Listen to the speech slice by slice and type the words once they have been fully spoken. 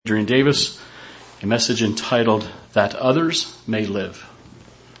Adrian Davis, a message entitled, That Others May Live.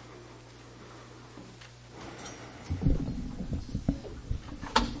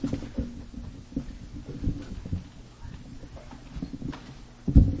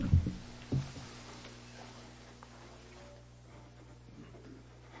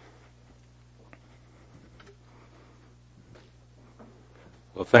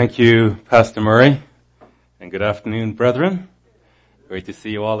 Well, thank you, Pastor Murray, and good afternoon, brethren. Great to see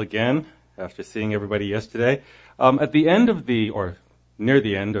you all again after seeing everybody yesterday. At the end of near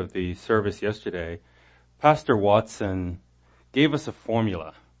the end of the service yesterday, Pastor Watson gave us a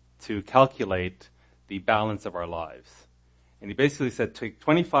formula to calculate the balance of our lives. And he basically said, take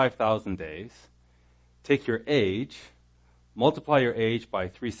 25,000 days, take your age, multiply your age by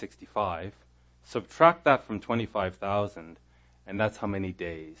 365, subtract that from 25,000, and that's how many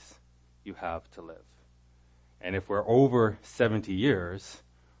days you have to live. And if we're over 70 years,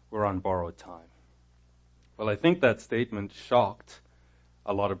 we're on borrowed time. Well, I think that statement shocked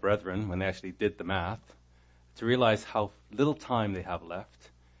a lot of brethren when they actually did the math to realize how little time they have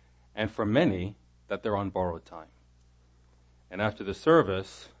left, and for many, that they're on borrowed time. And after the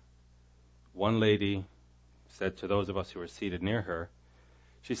service, one lady said to those of us who were seated near her,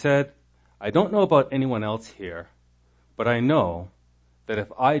 she said, I don't know about anyone else here, but I know that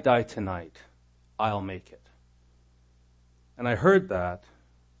if I die tonight, I'll make it. And I heard that.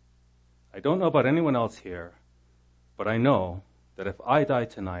 I don't know about anyone else here, but I know that if I die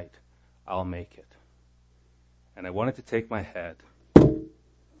tonight, I'll make it. And I wanted to take my head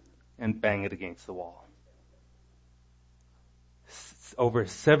and bang it against the wall. Over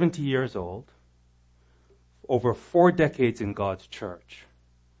 70 years old, over 4 decades in God's church,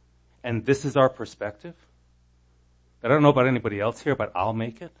 and this is our perspective. I don't know about anybody else here, but I'll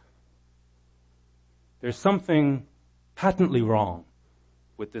make it. There's something patently wrong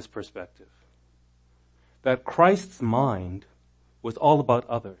with this perspective. That Christ's mind was all about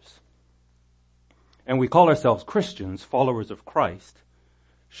others. And we call ourselves Christians, followers of Christ.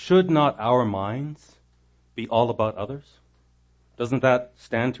 Should not our minds be all about others? Doesn't that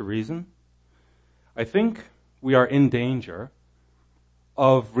stand to reason? I think we are in danger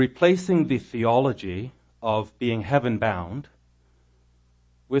of replacing the theology of being heaven-bound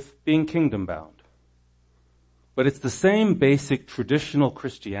with being kingdom-bound. But it's the same basic traditional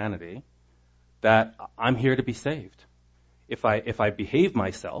Christianity that I'm here to be saved. If I behave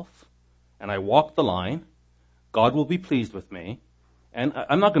myself and I walk the line, God will be pleased with me, and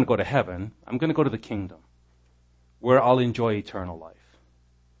I'm not going to go to heaven. I'm going to go to the kingdom where I'll enjoy eternal life.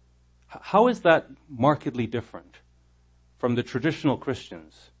 How is that markedly different from the traditional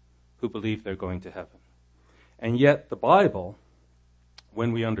Christians who believe they're going to heaven? And yet the Bible,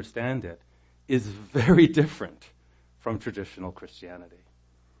 when we understand it, is very different from traditional Christianity.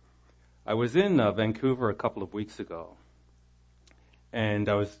 I was in Vancouver a couple of weeks ago, and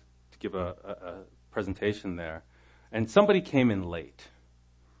I was to give a presentation there, and somebody came in late.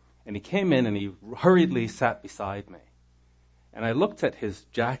 And he came in and he hurriedly sat beside me. And I looked at his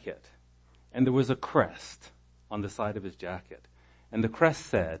jacket, and there was a crest on the side of his jacket. And the crest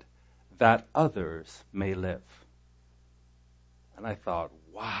said, that others may live. And I thought,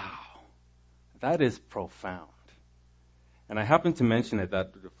 wow. That is profound. And I happened to mention it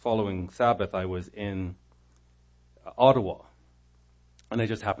that the following Sabbath I was in Ottawa. And I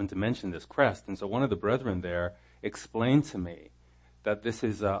just happened to mention this crest. And so one of the brethren there explained to me that this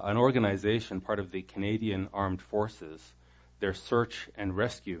is an organization, part of the Canadian Armed Forces, their search and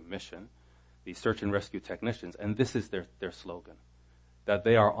rescue mission, the search and rescue technicians. And this is their slogan, that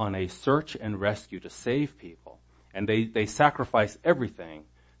they are on a search and rescue to save people. And they sacrifice everything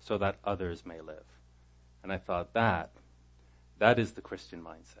so that others may live. And I thought that is the Christian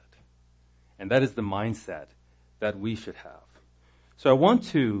mindset. And that is the mindset that we should have. So I want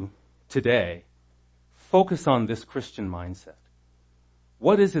to, today, focus on this Christian mindset.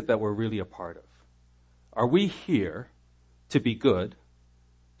 What is it that we're really a part of? Are we here to be good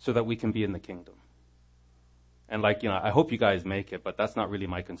so that we can be in the kingdom? And I hope you guys make it, but that's not really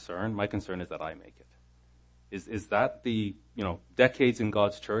my concern. My concern is that I make it. Is that the, decades in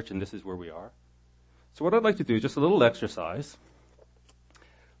God's church, and this is where we are? So what I'd like to do, just a little exercise.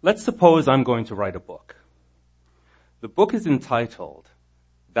 Let's suppose I'm going to write a book. The book is entitled,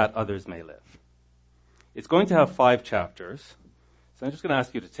 That Others May Live. It's going to have 5 chapters. So I'm just going to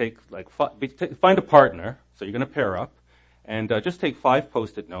ask you to find a partner. So you're going to pair up, and just take 5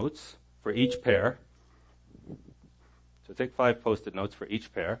 Post-it notes for each pair. So take 5 Post-it notes for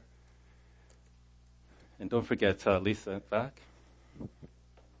each pair. And don't forget Lisa back.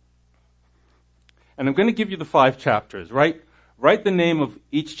 And I'm going to give you the 5 chapters. Right Write the name of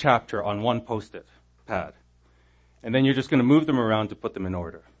each chapter on one Post-it pad. And then you're just going to move them around to put them in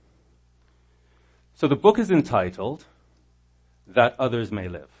order. So the book is entitled, That Others May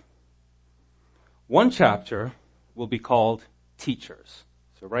Live. One chapter will be called Teachers.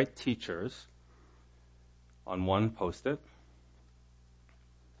 So write Teachers on one Post-it.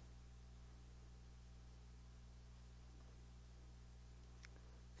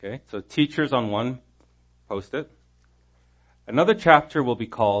 Okay, so Teachers on one Post-it. Another chapter will be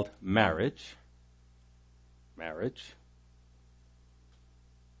called Marriage. Marriage.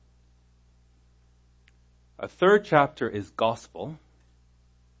 A third chapter is Gospel.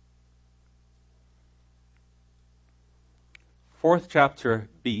 Fourth chapter,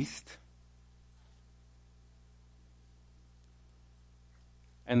 Beast.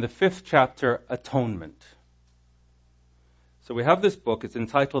 And the fifth chapter, Atonement. So we have this book. It's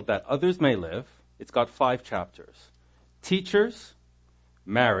entitled That Others May Live. It's got 5 chapters. Teachers,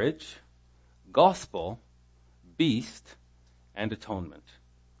 Marriage, Gospel, Beast, and Atonement.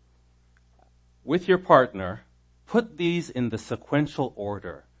 With your partner, put these in the sequential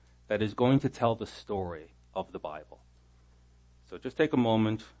order that is going to tell the story of the Bible. So just take a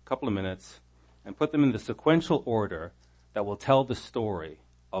moment, a couple of minutes, and put them in the sequential order that will tell the story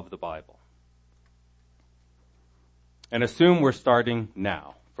of the Bible. And assume we're starting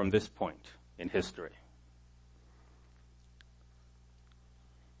now, from this point in history.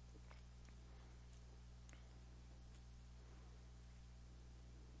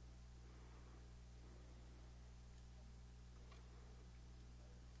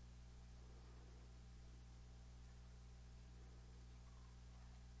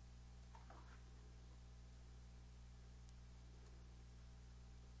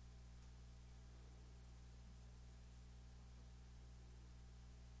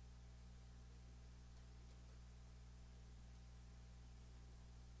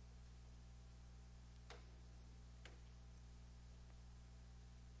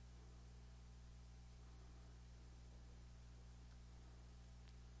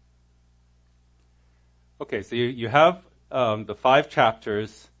 Okay, so you have the 5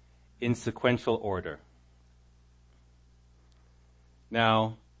 chapters in sequential order.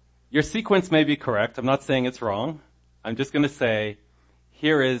 Now, your sequence may be correct. I'm not saying it's wrong. I'm just going to say,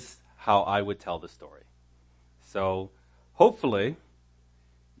 here is how I would tell the story. So, hopefully,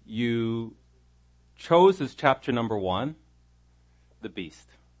 you chose as chapter number 1, the beast.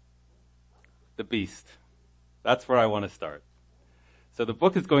 The beast. That's where I want to start. So the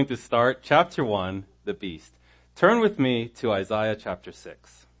book is going to start, chapter 1, the beast. Turn with me to Isaiah chapter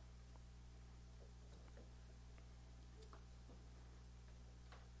 6.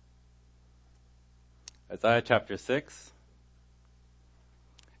 Isaiah chapter 6.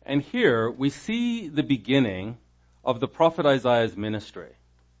 And here we see the beginning of the prophet Isaiah's ministry.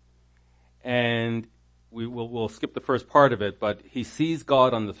 And we'll skip the first part of it, but he sees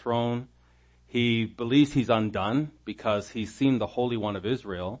God on the throne. He believes he's undone because he's seen the Holy One of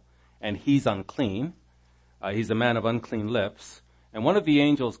Israel, and he's unclean. He's a man of unclean lips. And one of the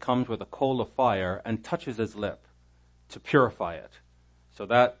angels comes with a coal of fire and touches his lip to purify it. So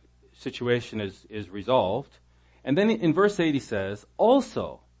that situation is resolved. And then in verse 8 he says,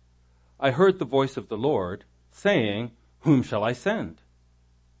 "Also, I heard the voice of the Lord saying, 'Whom shall I send?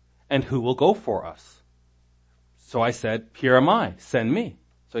 And who will go for us?' So I said, 'Here am I, send me.'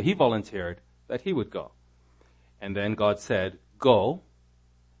 So he volunteered that he would go. And then God said, 'Go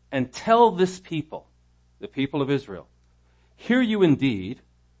and tell this people,'" the people of Israel, "'hear you indeed,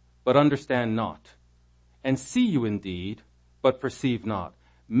 but understand not, and see you indeed, but perceive not.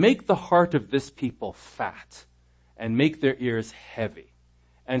 Make the heart of this people fat, and make their ears heavy,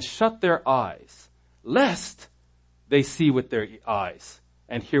 and shut their eyes, lest they see with their eyes,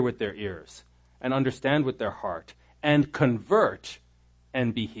 and hear with their ears, and understand with their heart, and convert,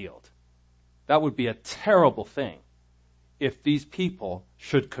 and be healed.'" That would be a terrible thing if these people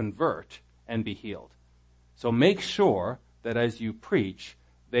should convert and be healed. So make sure that as you preach,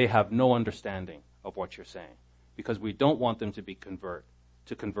 they have no understanding of what you're saying, because we don't want them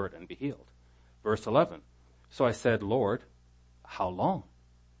to convert and be healed. Verse 11. "So I said, 'Lord, how long?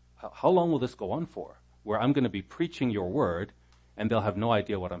 How long will this go on for, where I'm going to be preaching your word and they'll have no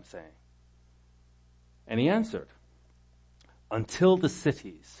idea what I'm saying?' And he answered, 'Until the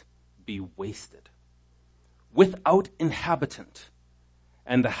cities be wasted, without inhabitant,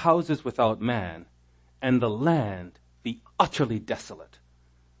 and the houses without man, and the land be utterly desolate.'"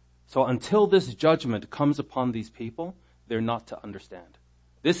 So until this judgment comes upon these people, they're not to understand.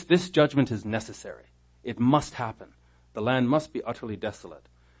 This judgment is necessary. It must happen. The land must be utterly desolate.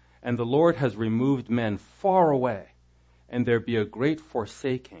 And the Lord has removed men far away, and there be a great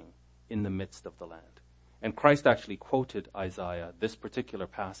forsaking in the midst of the land. And Christ actually quoted Isaiah, this particular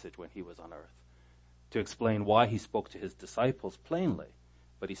passage, when he was on earth, to explain why he spoke to his disciples plainly,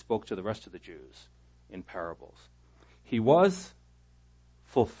 but he spoke to the rest of the Jews in parables. He was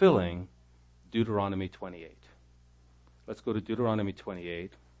fulfilling Deuteronomy 28. Let's go to Deuteronomy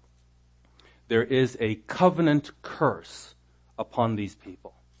 28. There is a covenant curse upon these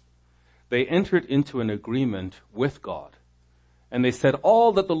people. They entered into an agreement with God, and they said,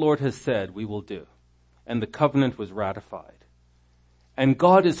 all that the Lord has said we will do. And the covenant was ratified. And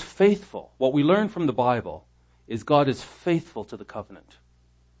God is faithful. What we learn from the Bible is God is faithful to the covenant.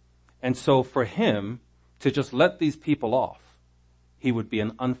 And so for him to just let these people off, he would be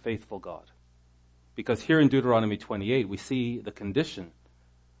an unfaithful God. Because here in Deuteronomy 28, we see the condition,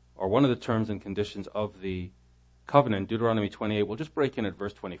 or one of the terms and conditions of the covenant. Deuteronomy 28, we'll just break in at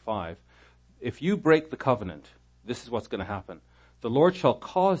verse 25. If you break the covenant, this is what's going to happen. The Lord shall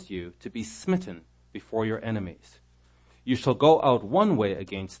cause you to be smitten before your enemies. You shall go out one way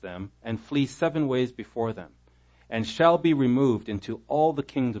against them and flee 7 ways before them, and shall be removed into all the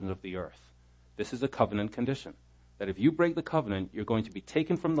kingdoms of the earth. This is a covenant condition, that if you break the covenant, you're going to be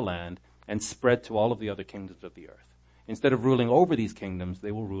taken from the land and spread to all of the other kingdoms of the earth. Instead of ruling over these kingdoms,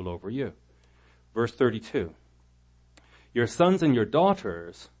 they will rule over you. Verse 32, your sons and your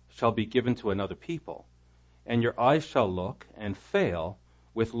daughters shall be given to another people, and your eyes shall look and fail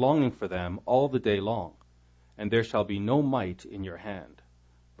with longing for them all the day long, and there shall be no might in your hand.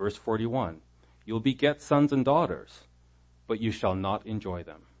 Verse 41, you'll beget sons and daughters, but you shall not enjoy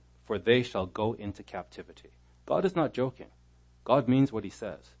them, for they shall go into captivity. God is not joking. God means what he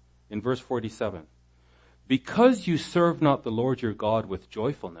says. In verse 47, because you serve not the Lord your God with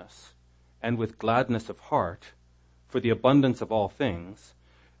joyfulness and with gladness of heart for the abundance of all things,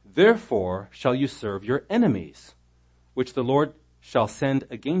 therefore shall you serve your enemies, which the Lord shall send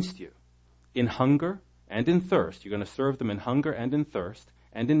against you, in hunger and in thirst. You're going to serve them in hunger and in thirst,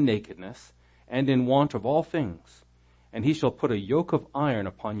 and in nakedness, and in want of all things. And he shall put a yoke of iron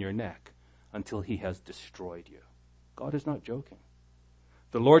upon your neck until he has destroyed you. God is not joking.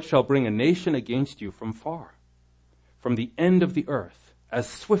 The Lord shall bring a nation against you from far, from the end of the earth, as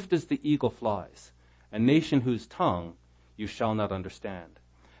swift as the eagle flies, a nation whose tongue you shall not understand,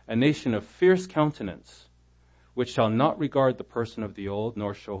 a nation of fierce countenance, which shall not regard the person of the old,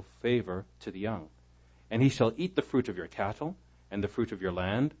 nor show favor to the young. And he shall eat the fruit of your cattle and the fruit of your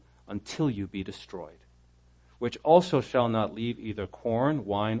land until you be destroyed, which also shall not leave either corn,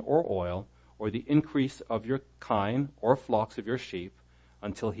 wine, or oil, or the increase of your kine or flocks of your sheep,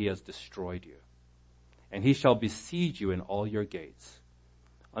 until he has destroyed you. And he shall besiege you in all your gates,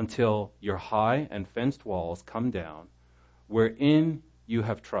 until your high and fenced walls come down, wherein you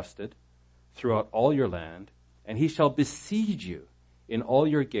have trusted, throughout all your land, and he shall besiege you in all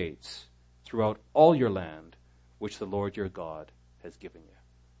your gates, throughout all your land, which the Lord your God has given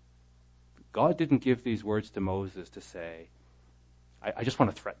you. God didn't give these words to Moses to say, I just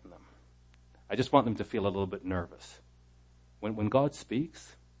want to threaten them. I just want them to feel a little bit nervous. When God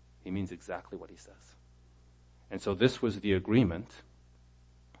speaks, he means exactly what he says. And so this was the agreement.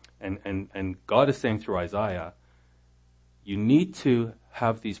 And God is saying through Isaiah, you need to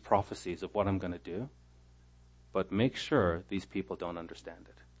have these prophecies of what I'm going to do, but make sure these people don't understand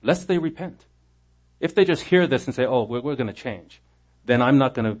it, lest they repent. If they just hear this and say, oh, we're going to change, then I'm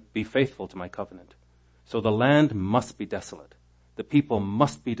not going to be faithful to my covenant. So the land must be desolate. The people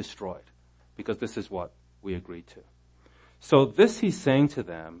must be destroyed, because this is what we agreed to. So this he's saying to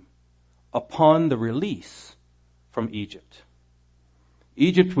them upon the release from Egypt.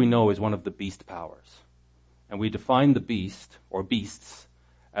 Egypt, we know, is one of the beast powers. And we define the beast, or beasts,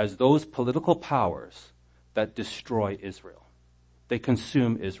 as those political powers that destroy Israel. They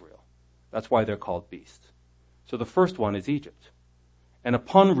consume Israel. That's why they're called beasts. So the first one is Egypt. And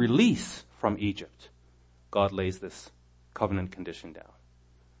upon release from Egypt, God lays this covenant condition down.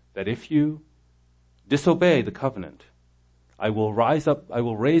 That if you disobey the covenant, I will raise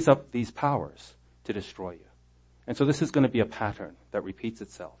up these powers to destroy you. And so this is going to be a pattern that repeats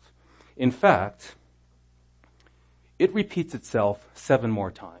itself. In fact, it repeats itself 7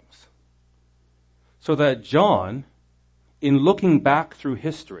 more times. So that John, in looking back through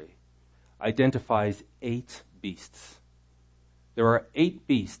history, identifies 8 beasts. There are 8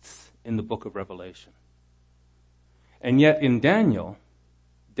 beasts in the book of Revelation. And yet in Daniel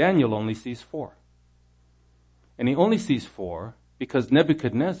only sees 4. And he only sees 4 because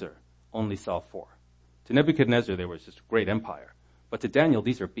Nebuchadnezzar only saw 4. To Nebuchadnezzar, there was this great empire. But to Daniel,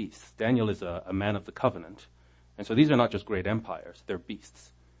 these are beasts. Daniel is a man of the covenant. And so these are not just great empires, they're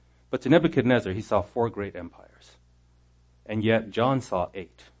beasts. But to Nebuchadnezzar, he saw 4 great empires. and yet John saw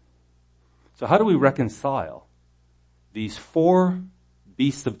 8. So how do we reconcile these 4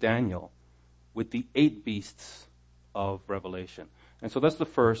 beasts of Daniel with the 8 beasts of Revelation? And so that's the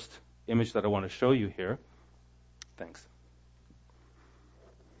first image that I want to show you here. Thanks.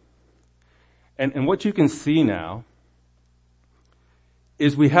 And what you can see now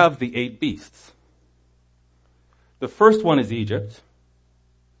is we have the 8 beasts. The first one is Egypt.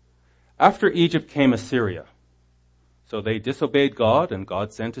 After Egypt came Assyria. So they disobeyed God, and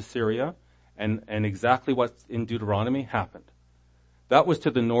God sent Assyria, and exactly what's in Deuteronomy happened. That was to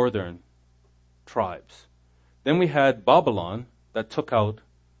the northern tribes. Then we had Babylon that took out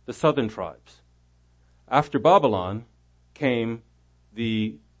the southern tribes. After Babylon came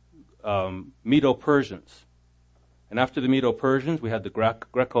the Medo-Persians. And after the Medo-Persians, we had the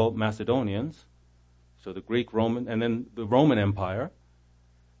Greco-Macedonians, so the Greek, Roman, and then the Roman Empire.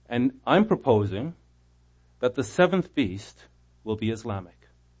 And I'm proposing that the 7th beast will be Islamic.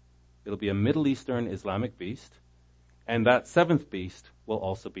 It'll be a Middle Eastern Islamic beast, and that 7th beast will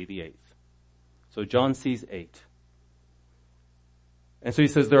also be the 8th. So John sees 8. And so he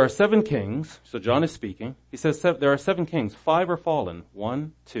says there are 7 kings. So John is speaking. He says there are 7 kings. 5 are fallen.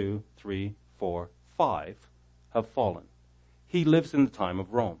 1, 2, 3, 4, 5 have fallen. He lives in the time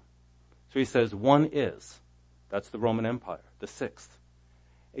of Rome. So he says 1 is. That's the Roman Empire, the 6th.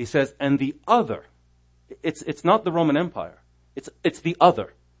 He says, and the other, it's not the Roman Empire. It's the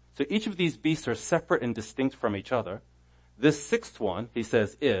other. So each of these beasts are separate and distinct from each other. This 6th one, he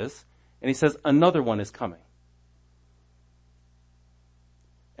says, is, and he says another one is coming.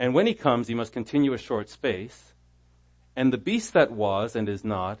 And when he comes, he must continue a short space. And the beast that was and is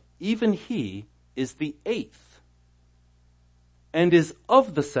not, even he is the 8th and is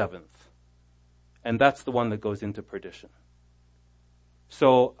of the 7th. And that's the one that goes into perdition.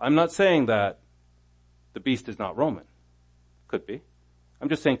 So I'm not saying that the beast is not Roman. Could be. I'm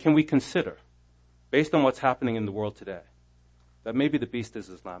just saying, can we consider, based on what's happening in the world today, that maybe the beast is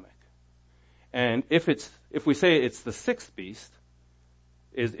Islamic? And if we say it's the 6th beast,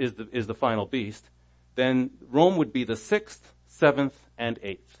 is the final beast, then Rome would be the 6th, 7th, and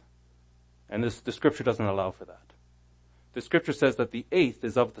 8th. And the scripture doesn't allow for that. The scripture says that the 8th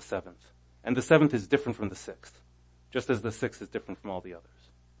is of the 7th, and the 7th is different from the 6th, just as the 6th is different from all the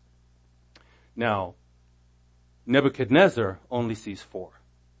others. Now, Nebuchadnezzar only sees 4.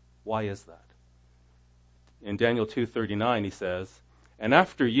 Why is that? In Daniel 2:39 he says, and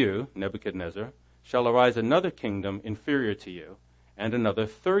after you, Nebuchadnezzar, shall arise another kingdom inferior to you, and another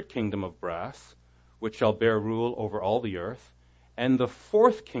 3rd kingdom of brass, which shall bear rule over all the earth, and the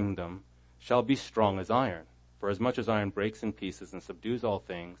 4th kingdom shall be strong as iron. For as much as iron breaks in pieces and subdues all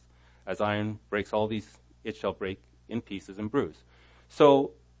things, as iron breaks all these, it shall break in pieces and bruise.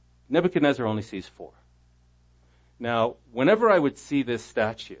 So Nebuchadnezzar only sees 4. Now, whenever I would see this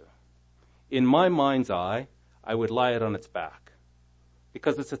statue, in my mind's eye, I would lie it on its back,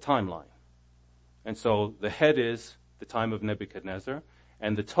 because it's a timeline. And so the head is the time of Nebuchadnezzar,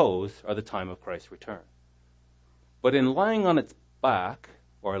 and the toes are the time of Christ's return. But in lying on its back,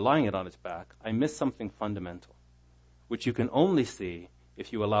 or lying it on its back, I miss something fundamental, which you can only see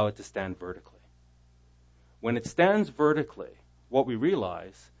if you allow it to stand vertically. When it stands vertically, what we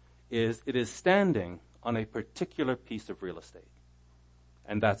realize is it is standing on a particular piece of real estate.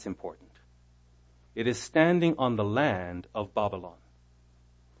 And that's important. It is standing on the land of Babylon.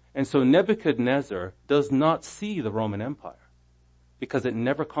 And so Nebuchadnezzar does not see the Roman Empire because it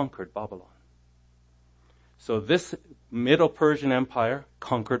never conquered Babylon. So this Medo-Persian Empire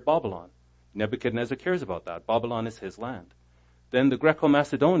conquered Babylon. Nebuchadnezzar cares about that. Babylon is his land. Then the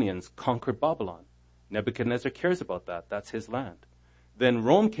Greco-Macedonians conquered Babylon. Nebuchadnezzar cares about that. That's his land. Then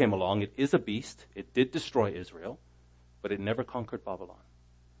Rome came along. It is a beast. It did destroy Israel, but it never conquered Babylon.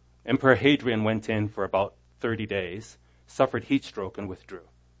 Emperor Hadrian went in for about 30 days, suffered heat stroke, and withdrew.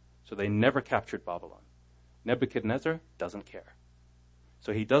 So they never captured Babylon. Nebuchadnezzar doesn't care.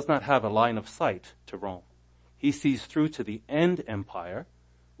 So he does not have a line of sight to Rome. He sees through to the end empire,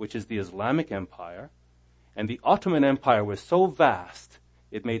 which is the Islamic Empire, and the Ottoman Empire was so vast,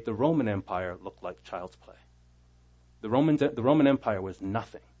 it made the Roman Empire look like child's play. The Roman Empire was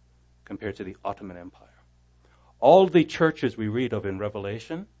nothing compared to the Ottoman Empire. All the churches we read of in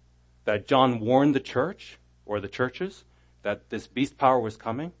Revelation, that John warned the church, or the churches, that this beast power was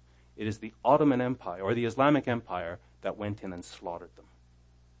coming, it is the Ottoman Empire, or the Islamic Empire, that went in and slaughtered them.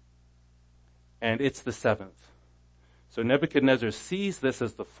 And it's the 7th. So Nebuchadnezzar sees this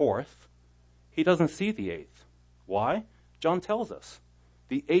as the 4th. He doesn't see the 8th. Why? John tells us.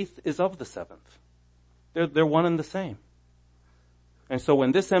 The 8th is of the 7th. They're one and the same. And so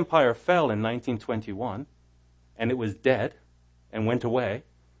when this empire fell in 1921, and it was dead, and went away,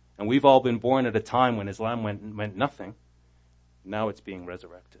 and we've all been born at a time when Islam meant nothing. Now it's being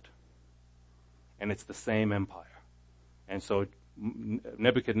resurrected. And it's the same empire. And so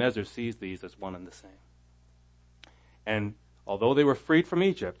Nebuchadnezzar sees these as one and the same. And although they were freed from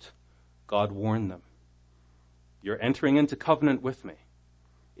Egypt, God warned them, you're entering into covenant with me.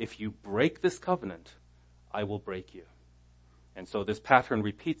 If you break this covenant, I will break you. And so this pattern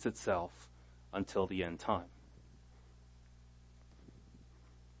repeats itself until the end time.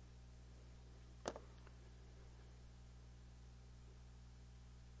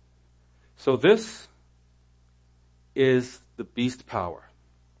 So this is the beast power.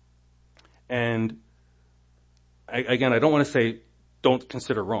 And again, I don't want to say don't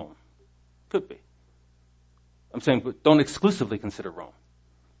consider Rome. Could be. I'm saying but don't exclusively consider Rome.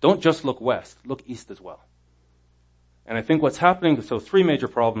 Don't just look west, look east as well. And I think what's happening, so 3 major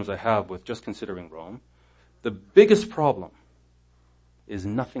problems I have with just considering Rome. The biggest problem is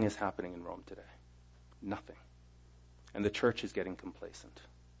nothing is happening in Rome today. Nothing. And the church is getting complacent.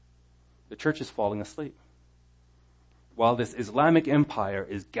 The church is falling asleep. While this Islamic empire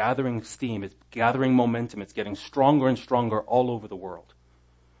is gathering steam, it's gathering momentum, it's getting stronger and stronger all over the world.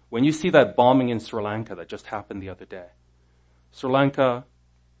 When you see that bombing in Sri Lanka that just happened the other day, Sri Lanka,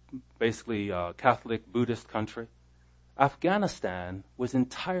 basically a Catholic Buddhist country, Afghanistan was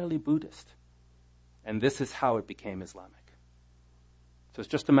entirely Buddhist. And this is how it became Islamic. So it's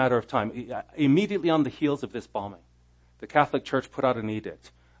just a matter of time. Immediately on the heels of this bombing, the Catholic Church put out an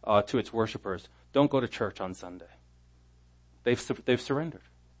edict to its worshipers, don't go to church on Sunday. They've surrendered.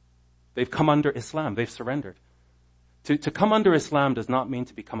 They've come under Islam. They've surrendered. To come under Islam does not mean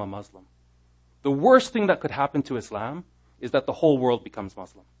to become a Muslim. The worst thing that could happen to Islam is that the whole world becomes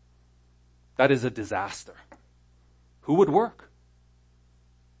Muslim. That is a disaster. Who would work?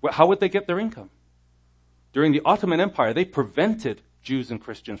 How would they get their income? During the Ottoman Empire, they prevented Jews and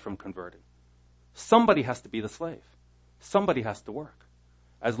Christians from converting. Somebody has to be the slave. Somebody has to work.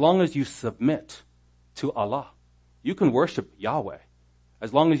 As long as you submit to Allah, you can worship Yahweh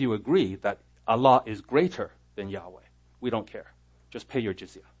as long as you agree that Allah is greater than Yahweh. We don't care. Just pay your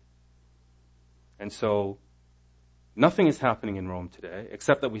jizya. And so nothing is happening in Rome today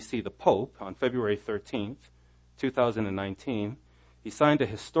except that we see the Pope on February 13th, 2019, he signed a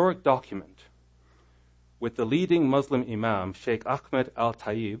historic document with the leading Muslim Imam, Sheikh Ahmed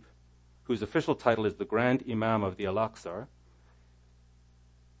al-Tayyib, whose official title is the Grand Imam of the Al-Aqsa.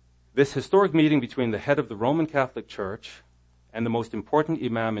 This historic meeting between the head of the Roman Catholic Church and the most important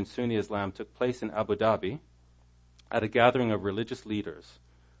Imam in Sunni Islam took place in Abu Dhabi at a gathering of religious leaders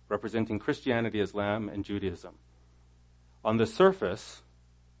representing Christianity, Islam, and Judaism. On the surface,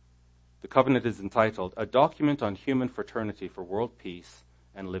 the covenant is entitled, A Document on Human Fraternity for World Peace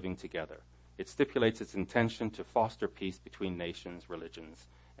and Living Together. It stipulates its intention to foster peace between nations, religions,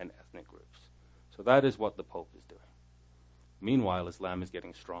 and ethnic groups. So that is what the Pope is doing. Meanwhile, Islam is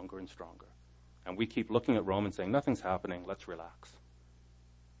getting stronger and stronger. And we keep looking at Rome and saying, nothing's happening, let's relax.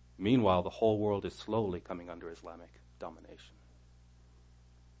 Meanwhile, the whole world is slowly coming under Islamic domination.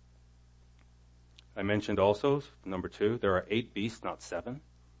 I mentioned also, number 2, there are 8 beasts, not 7.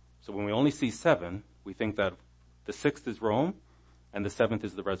 So when we only see 7, we think that the 6th is Rome and the 7th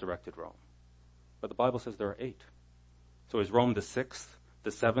is the resurrected Rome. But the Bible says there are 8. So is Rome the 6th, the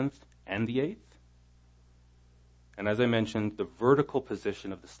 7th, and the 8th? And as I mentioned, the vertical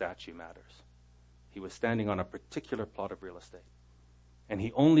position of the statue matters. He was standing on a particular plot of real estate. And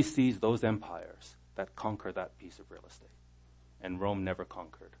he only sees those empires that conquer that piece of real estate. And Rome never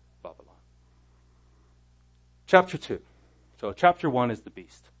conquered Babylon. Chapter 2. So chapter 1 is the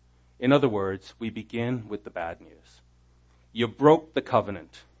beast. In other words, we begin with the bad news. You broke the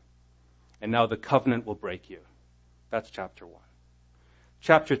covenant, and now the covenant will break you. That's chapter 1.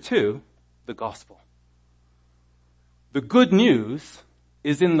 Chapter 2, the gospel. The good news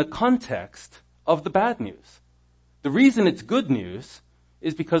is in the context of the bad news. The reason it's good news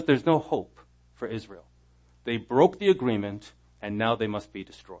is because there's no hope for Israel. They broke the agreement, and now they must be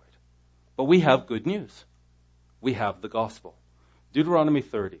destroyed. But we have good news. We have the gospel. Deuteronomy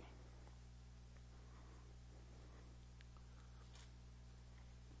 30.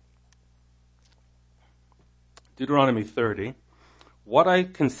 Deuteronomy 30, what I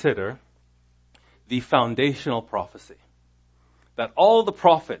consider the foundational prophecy. That all the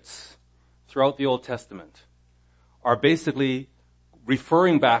prophets throughout the Old Testament are basically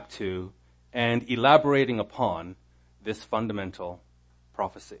referring back to and elaborating upon this fundamental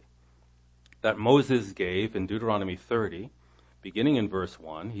prophecy that Moses gave in Deuteronomy 30, beginning in verse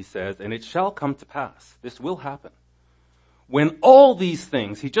 1. He says, and it shall come to pass, this will happen, when all these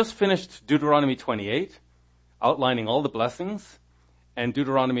things, he just finished Deuteronomy 28, outlining all the blessings, and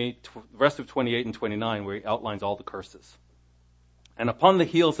Deuteronomy, the rest of 28 and 29, where he outlines all the curses. And upon the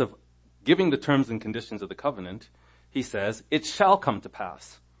heels of giving the terms and conditions of the covenant, he says, it shall come to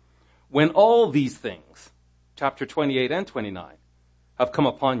pass, when all these things, chapter 28 and 29, have come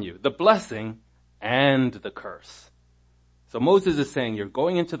upon you, the blessing and the curse. So Moses is saying, you're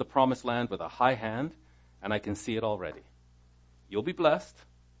going into the promised land with a high hand, and I can see it already. You'll be blessed,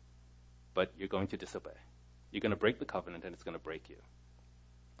 but you're going to disobey. You're going to break the covenant, and it's going to break you.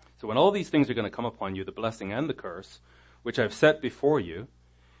 So when all these things are going to come upon you, the blessing and the curse, which I've set before you,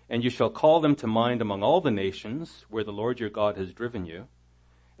 and you shall call them to mind among all the nations where the Lord your God has driven you,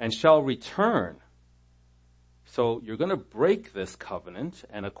 and shall return. So you're going to break this covenant,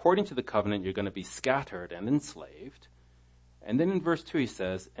 and according to the covenant, you're going to be scattered and enslaved. And then in verse 2 he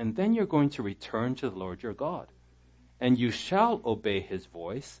says, and then you're going to return to the Lord your God, and you shall obey his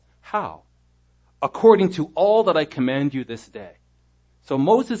voice. How? According to all that I command you this day. So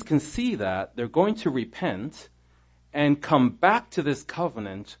Moses can see that they're going to repent and come back to this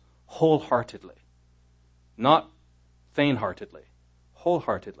covenant wholeheartedly. Not faint-heartedly,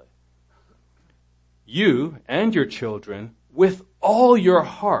 wholeheartedly. You and your children with all your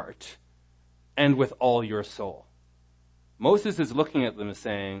heart and with all your soul. Moses is looking at them and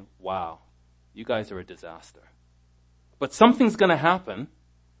saying, wow, you guys are a disaster. But something's going to happen,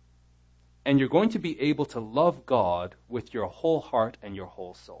 and you're going to be able to love God with your whole heart and your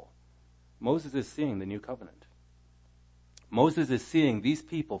whole soul. Moses is seeing the new covenant. Moses is seeing these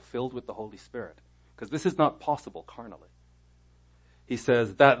people filled with the Holy Spirit, because this is not possible carnally. He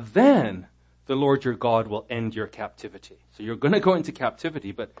says that then the Lord your God will end your captivity. So you're going to go into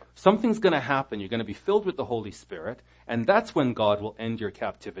captivity, but something's going to happen. You're going to be filled with the Holy Spirit, and that's when God will end your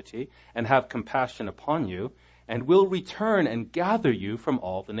captivity and have compassion upon you, and will return and gather you from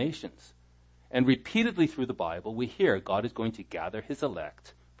all the nations. And repeatedly through the Bible, we hear God is going to gather his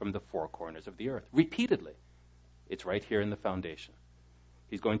elect from the four corners of the earth. Repeatedly. It's right here in the foundation.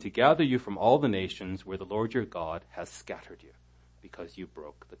 He's going to gather you from all the nations where the Lord your God has scattered you because you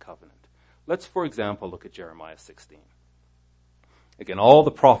broke the covenant. Let's, for example, look at Jeremiah 16. Again, all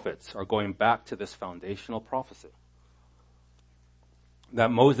the prophets are going back to this foundational prophecy that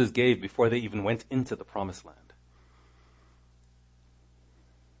Moses gave before they even went into the promised land.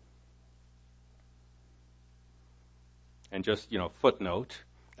 And just, footnote,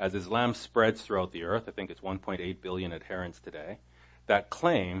 as Islam spreads throughout the earth, I think it's 1.8 billion adherents today, that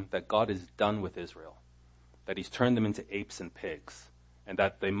claim that God is done with Israel, that he's turned them into apes and pigs, and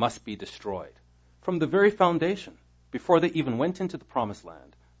that they must be destroyed. From the very foundation, before they even went into the promised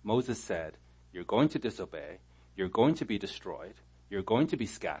land, Moses said, you're going to disobey, you're going to be destroyed, you're going to be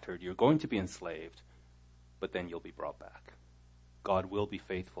scattered, you're going to be enslaved, but then you'll be brought back. God will be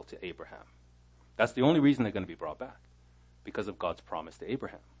faithful to Abraham. That's the only reason they're going to be brought back, because of God's promise to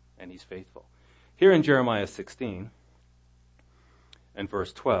Abraham, and he's faithful. Here in Jeremiah 16 and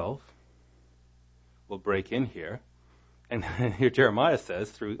verse 12, we'll break in here, and here God says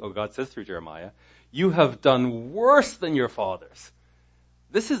through Jeremiah, you have done worse than your fathers.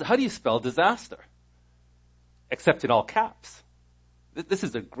 How do you spell disaster? Except in all caps. This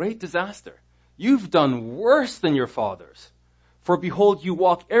is a great disaster. You've done worse than your fathers. For behold, you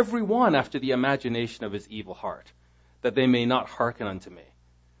walk every one after the imagination of his evil heart, that they may not hearken unto me.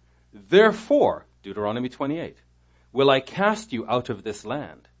 Therefore, Deuteronomy 28, will I cast you out of this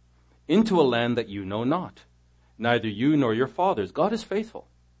land, into a land that you know not, neither you nor your fathers. God is faithful.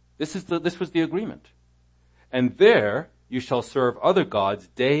 This was the agreement. And there you shall serve other gods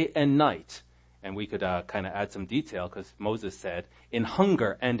day and night. And we could kind of add some detail, because Moses said, in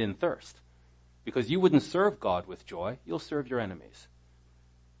hunger and in thirst. Because you wouldn't serve God with joy, you'll serve your enemies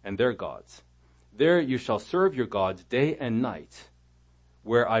and their gods. There you shall serve your gods day and night,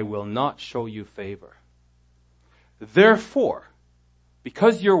 where I will not show you favor. Therefore,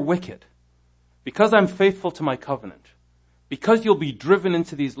 because you're wicked, because I'm faithful to my covenant, because you'll be driven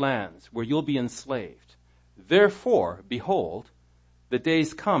into these lands where you'll be enslaved, therefore, behold, the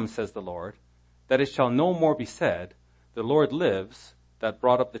days come, says the Lord, that it shall no more be said, the Lord lives, that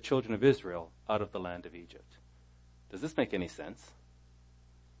brought up the children of Israel out of the land of Egypt. Does this make any sense?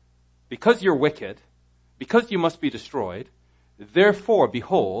 Because you're wicked, because you must be destroyed, therefore,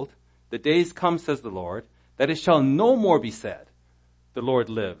 behold, the days come, says the Lord, that it shall no more be said, the Lord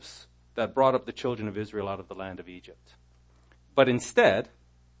lives, that brought up the children of Israel out of the land of Egypt. But instead,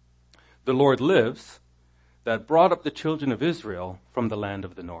 the Lord lives, that brought up the children of Israel from the land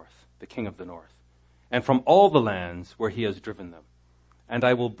of the north, the king of the north, and from all the lands where he has driven them. And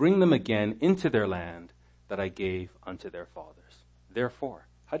I will bring them again into their land that I gave unto their fathers. Therefore.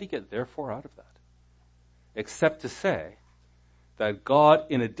 How do you get therefore out of that? Except to say that God,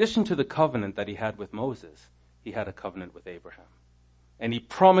 in addition to the covenant that he had with Moses, he had a covenant with Abraham. And he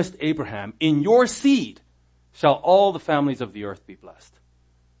promised Abraham, in your seed shall all the families of the earth be blessed.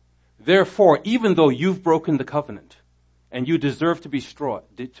 Therefore, even though you've broken the covenant and you deserve to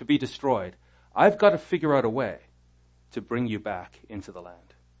be destroyed, I've got to figure out a way to bring you back into the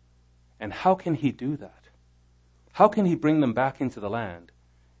land. And how can he do that? How can he bring them back into the land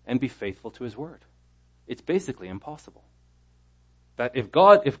and be faithful to his word? It's basically impossible. That if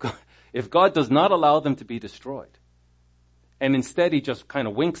God does not allow them to be destroyed, and instead he just kind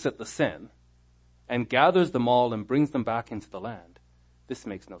of winks at the sin and gathers them all and brings them back into the land, this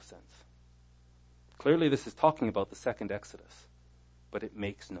makes no sense. Clearly this is talking about the second Exodus, but it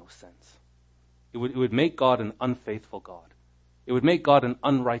makes no sense. It would make God an unfaithful God. It would make God an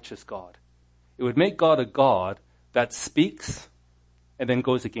unrighteous God. It would make God a God that speaks and then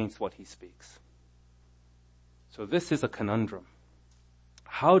goes against what he speaks. So this is a conundrum.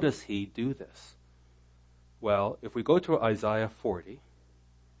 How does he do this? Well, if we go to Isaiah 40,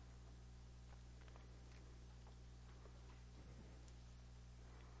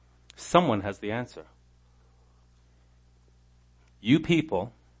 someone has the answer. You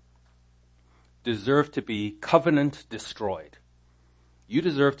people deserve to be covenant destroyed. You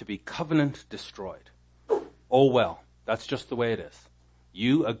deserve to be covenant destroyed. Oh well, that's just the way it is.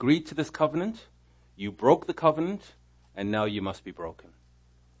 You agreed to this covenant, you broke the covenant, and now you must be broken.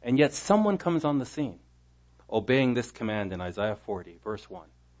 And yet someone comes on the scene, obeying this command in Isaiah 40, verse 1.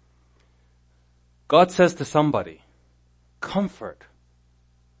 God says to somebody, comfort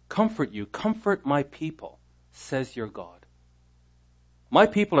you, comfort my people, says your God. My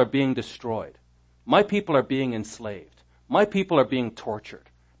people are being destroyed. My people are being enslaved. My people are being tortured.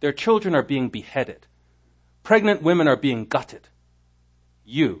 Their children are being beheaded. Pregnant women are being gutted.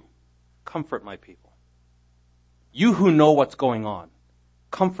 You, comfort my people. You who know what's going on,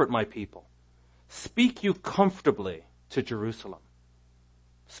 comfort my people. Speak you comfortably to Jerusalem.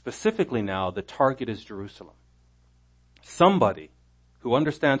 Specifically now, the target is Jerusalem. Somebody who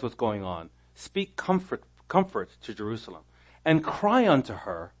understands what's going on, speak comfort to Jerusalem and cry unto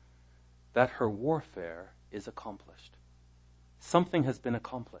her that her warfare is accomplished. Something has been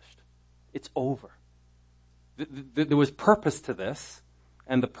accomplished. It's over. There was purpose to this,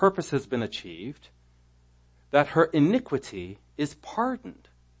 and the purpose has been achieved, that her iniquity is pardoned.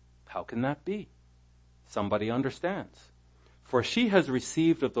 How can that be? Somebody understands. For she has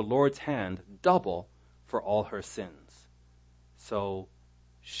received of the Lord's hand double for all her sins. So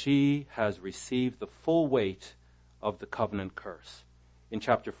she has received the full weight of the covenant curse. In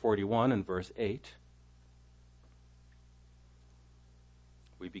chapter 41 and verse 8,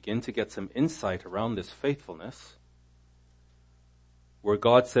 we begin to get some insight around this faithfulness, where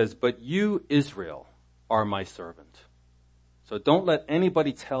God says, but you, Israel, are my servant. So don't let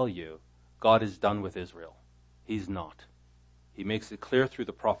anybody tell you God is done with Israel. He's not. He makes it clear through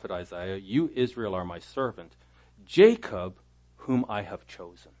the prophet Isaiah, you, Israel, are my servant. Jacob, whom I have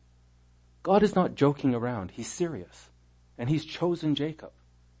chosen. God is not joking around. He's serious. And he's chosen Jacob.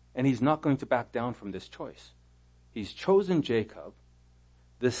 And he's not going to back down from this choice. He's chosen Jacob,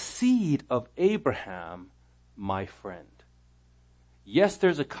 the seed of Abraham, my friend. Yes,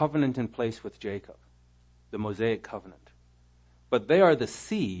 there's a covenant in place with Jacob, the Mosaic covenant. But they are the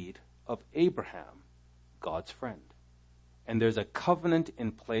seed of Abraham, God's friend. And there's a covenant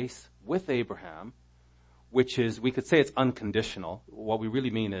in place with Abraham, which is, we could say it's unconditional. What we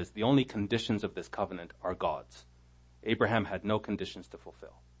really mean is the only conditions of this covenant are God's. Abraham had no conditions to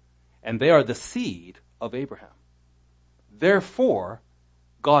fulfill. And they are the seed of Abraham. Therefore,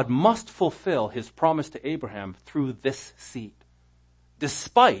 God must fulfill his promise to Abraham through this seed,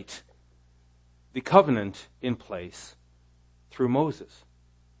 despite the covenant in place through Moses.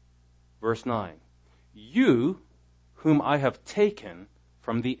 Verse 9, you whom I have taken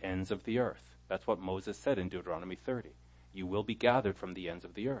from the ends of the earth. That's what Moses said in Deuteronomy 30. You will be gathered from the ends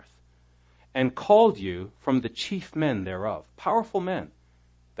of the earth. And called you from the chief men thereof, powerful men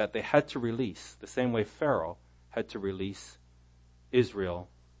that they had to release, the same way Pharaoh had to release Israel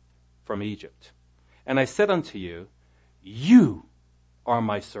from Egypt. And I said unto you, you are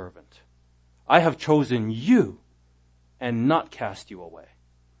my servant. I have chosen you and not cast you away.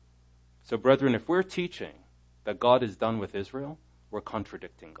 So brethren, if we're teaching that God is done with Israel, we're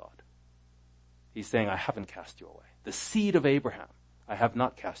contradicting God. He's saying, I haven't cast you away. The seed of Abraham, I have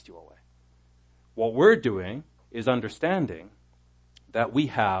not cast you away. What we're doing is understanding that we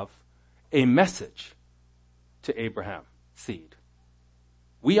have a message to Abraham's seed.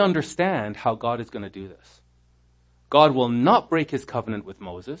 We understand how God is going to do this. God will not break his covenant with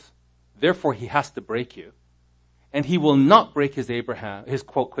Moses. Therefore, he has to break you. And he will not break his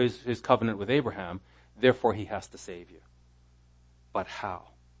covenant with Abraham. Therefore, he has to save you. But how?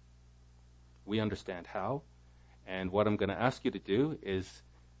 We understand how. And what I'm going to ask you to do is,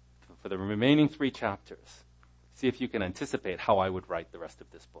 for the remaining 3 chapters, see if you can anticipate how I would write the rest of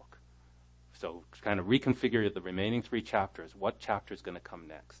this book. So kind of reconfigure the remaining 3 chapters. What chapter is going to come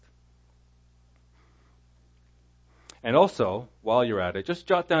next? And also, while you're at it, just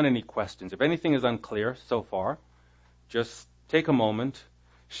jot down any questions. If anything is unclear so far, just take a moment,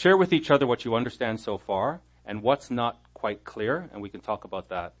 share with each other what you understand so far and what's not quite clear, and we can talk about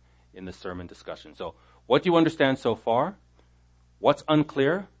that in the sermon discussion. So, what do you understand so far? What's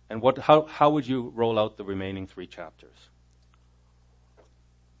unclear? And how would you roll out the remaining 3 chapters?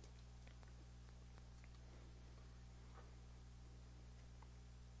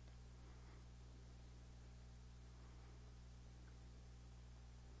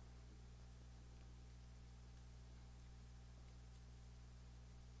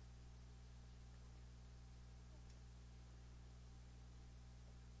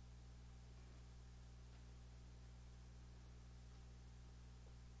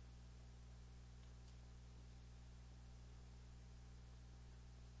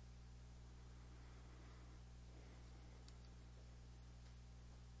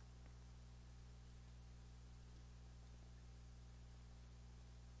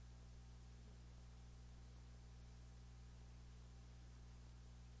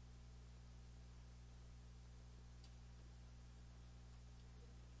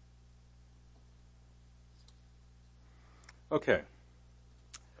 Okay.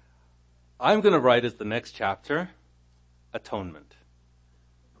 I'm going to write as the next chapter, atonement.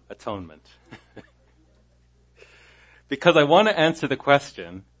 Atonement. Because I want to answer the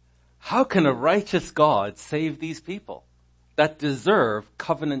question, how can a righteous God save these people that deserve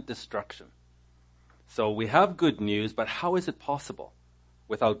covenant destruction? So we have good news, but how is it possible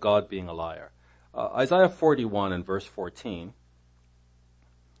without God being a liar? Isaiah 41 and verse 14,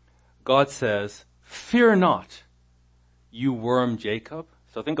 God says, "Fear not, you worm Jacob."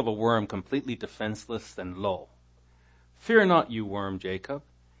 So think of a worm completely defenseless and low. "Fear not, you worm Jacob,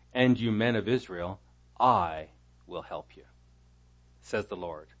 and you men of Israel, I will help you, says the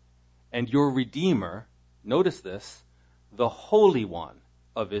Lord. And your Redeemer," notice this, "the Holy One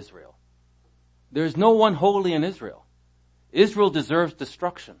of Israel." There's no one holy in Israel. Israel deserves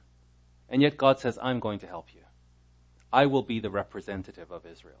destruction. And yet God says, I'm going to help you. I will be the representative of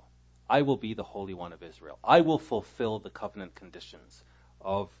Israel. I will be the Holy One of Israel. I will fulfill the covenant conditions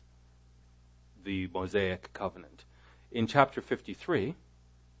of the Mosaic covenant. In chapter 53,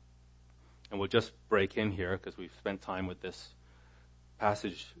 and we'll just break in here because we've spent time with this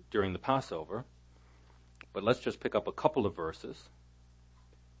passage during the Passover, but let's just pick up a couple of verses.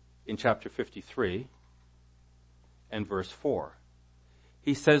 In chapter 53 and verse 4,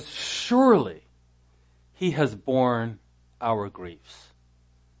 he says, "Surely he has borne our griefs."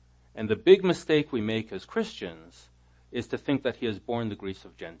 And the big mistake we make as Christians is to think that he has borne the griefs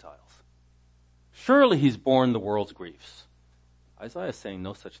of Gentiles. Surely he's borne the world's griefs. Isaiah is saying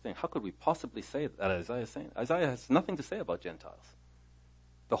no such thing. How could we possibly say that? Isaiah is saying? Isaiah has nothing to say about Gentiles.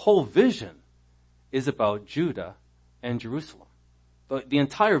 The whole vision is about Judah and Jerusalem. The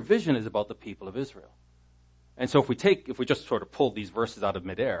entire vision is about the people of Israel. And so if we just sort of pull these verses out of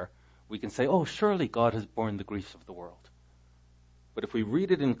midair, we can say, oh, surely God has borne the griefs of the world. But if we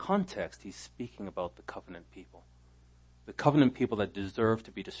read it in context, he's speaking about the covenant people that deserve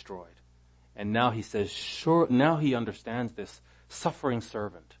to be destroyed. And now he says, now he understands this suffering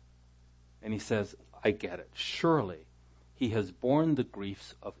servant. And he says, I get it. Surely he has borne the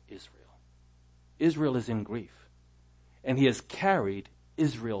griefs of Israel. Israel is in grief. And he has carried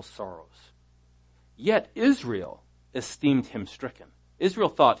Israel's sorrows. Yet Israel esteemed him stricken. Israel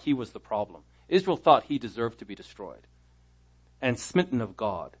thought he was the problem. Israel thought he deserved to be destroyed and smitten of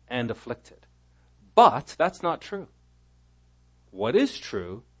God and afflicted. But that's not true. What is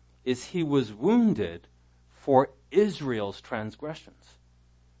true is he was wounded for Israel's transgressions.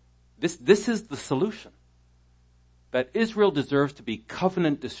 This is the solution. That Israel deserves to be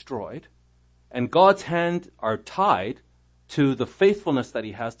covenant destroyed, and God's hands are tied to the faithfulness that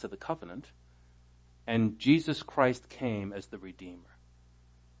he has to the covenant, and Jesus Christ came as the Redeemer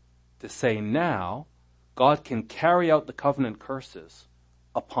to say, now God can carry out the covenant curses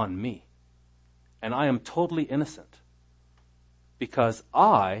upon me, and I am totally innocent because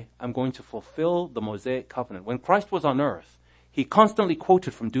I am going to fulfill the Mosaic covenant. When Christ was on earth, he constantly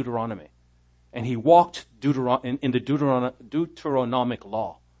quoted from Deuteronomy, and he walked in the Deuteronomic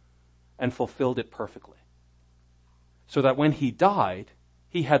law and fulfilled it perfectly. So that when he died,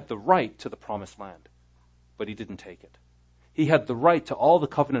 he had the right to the promised land. but he didn't take it. He had the right to all the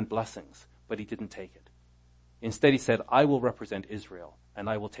covenant blessings, but he didn't take it. Instead, he said, I will represent Israel, and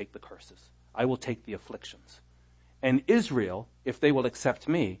I will take the curses. I will take the afflictions. And Israel, if they will accept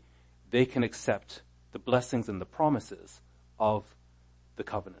me, they can accept the blessings and the promises of the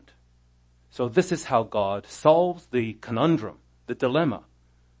covenant. So this is how God solves the conundrum, the dilemma,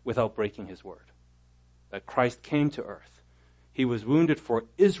 without breaking his word. That Christ came to earth. He was wounded for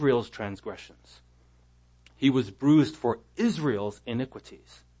Israel's transgressions. He was bruised for Israel's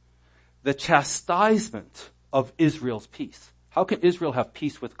iniquities. The chastisement of Israel's peace. How can Israel have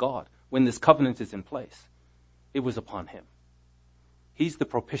peace with God when this covenant is in place? It was upon him. He's the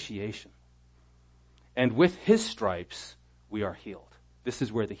propitiation. And with his stripes, we are healed. This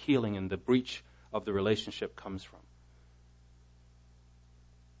is where the healing and the breach of the relationship comes from.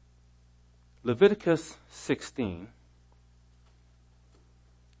 Leviticus 16,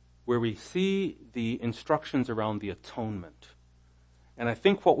 where we see the instructions around the atonement. And I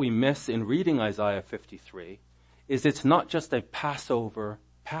think what we miss in reading Isaiah 53 is it's not just a Passover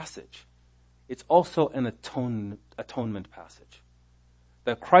passage. It's also an atonement passage.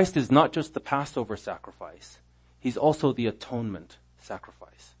 That Christ is not just the Passover sacrifice. He's also the atonement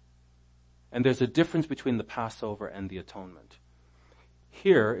sacrifice. And there's a difference between the Passover and the atonement.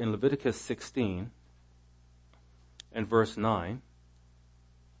 Here in Leviticus 16 and verse 9,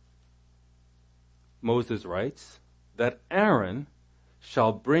 Moses writes that Aaron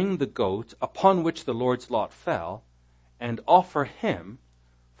shall bring the goat upon which the Lord's lot fell and offer him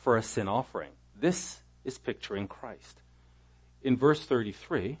for a sin offering. This is picturing Christ. In verse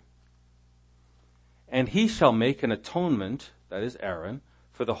 33, and he shall make an atonement, that is Aaron,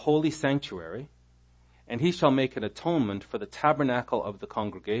 for the holy sanctuary, and he shall make an atonement for the tabernacle of the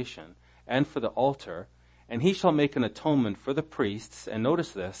congregation and for the altar, and he shall make an atonement for the priests, and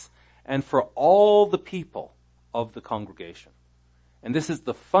notice this, and for all the people of the congregation. And this is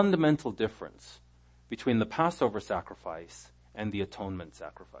the fundamental difference between the Passover sacrifice and the atonement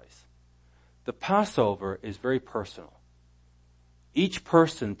sacrifice. The Passover is very personal. Each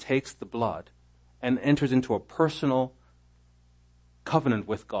person takes the blood and enters into a personal covenant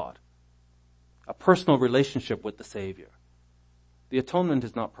with God, a personal relationship with the Savior. The atonement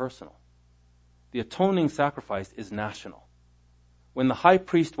is not personal. The atoning sacrifice is national. When the high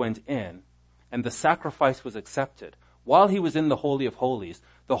priest went in and the sacrifice was accepted, while he was in the Holy of Holies,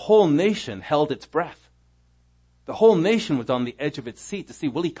 the whole nation held its breath. The whole nation was on the edge of its seat to see,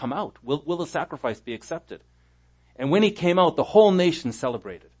 will he come out? Will the sacrifice be accepted? And when he came out, the whole nation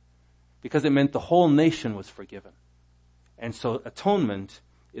celebrated because it meant the whole nation was forgiven. And so atonement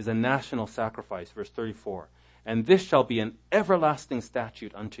is a national sacrifice, verse 34. And this shall be an everlasting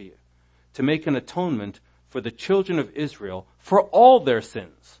statute unto you, to make an atonement for the children of Israel for all their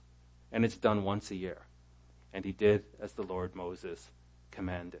sins. And it's done once a year. And he did as the Lord Moses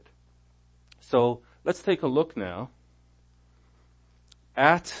commanded. So let's take a look now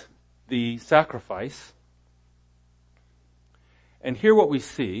at the sacrifice. And here what we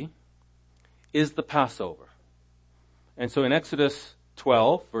see is the Passover. And so in Exodus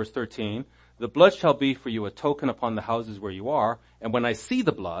 12, verse 13, the blood shall be for you a token upon the houses where you are, and when I see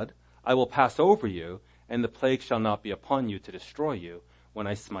the blood, I will pass over you, and the plague shall not be upon you to destroy you when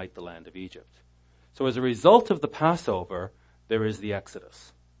I smite the land of Egypt. So as a result of the Passover, there is the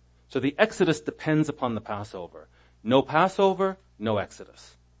Exodus. So the Exodus depends upon the Passover. No Passover, no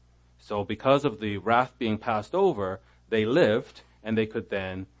Exodus. So because of the wrath being passed over, they lived, and they could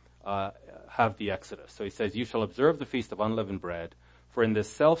then have the Exodus. So he says, you shall observe the feast of unleavened bread, for in this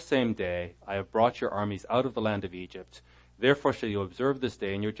selfsame day I have brought your armies out of the land of Egypt. Therefore shall you observe this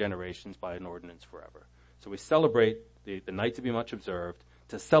day in your generations by an ordinance forever. So we celebrate the night to be much observed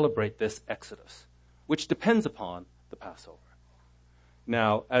to celebrate this Exodus, which depends upon the Passover.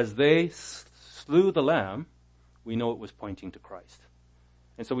 Now, as they slew the lamb, we know it was pointing to Christ.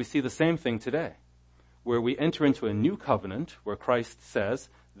 And so we see the same thing today, where we enter into a new covenant, where Christ says,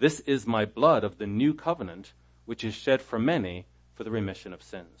 this is my blood of the new covenant, which is shed for many for the remission of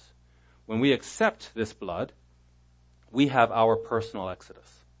sins. When we accept this blood, we have our personal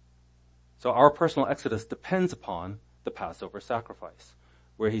exodus. So our personal exodus depends upon the Passover sacrifice,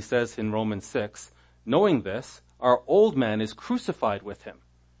 where he says in Romans 6, knowing this, our old man is crucified with him,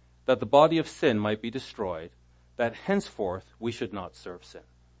 that the body of sin might be destroyed, that henceforth we should not serve sin.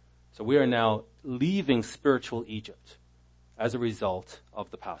 So we are now leaving spiritual Egypt as a result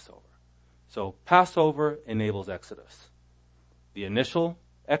of the Passover. So Passover enables Exodus. The initial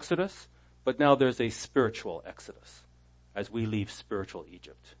Exodus, but now there's a spiritual Exodus as we leave spiritual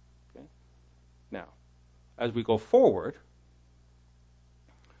Egypt. Okay? Now, as we go forward,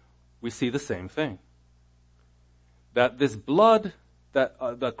 we see the same thing. that this blood, that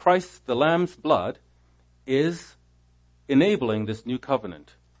the Christ, the Lamb's blood, is enabling this new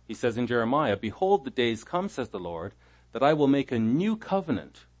covenant. He says in Jeremiah, "Behold, the days come, says the Lord, that I will make a new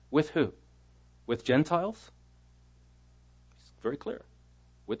covenant." With who? With Gentiles? It's very clear.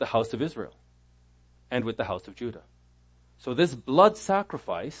 With the house of Israel and with the house of Judah. So this blood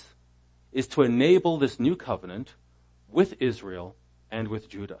sacrifice is to enable this new covenant with Israel and with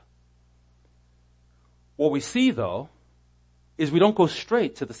Judah. What we see, though, is we don't go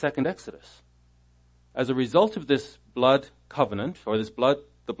straight to the second Exodus. As a result of this blood covenant, or the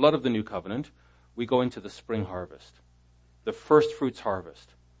blood of the new covenant, we go into the spring harvest, the first fruits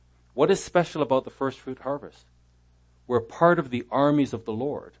harvest. What is special about the first fruit harvest? We're part of the armies of the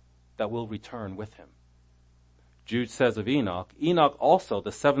Lord that will return with him. Jude says of Enoch, "Enoch also,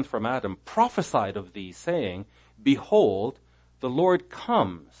 the seventh from Adam, prophesied of thee, saying, Behold, the Lord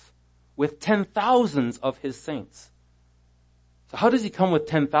comes with 10,000s of his saints." So how does he come with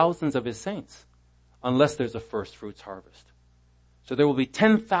 10,000s of his saints? Unless there's a first fruits harvest. So there will be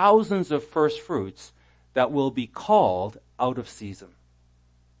 10,000s of first fruits that will be called out of season.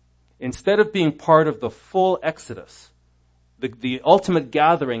 Instead of being part of the full Exodus, the ultimate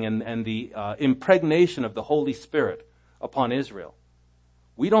gathering and the impregnation of the Holy Spirit upon Israel,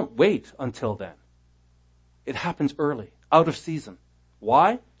 we don't wait until then. It happens early, out of season.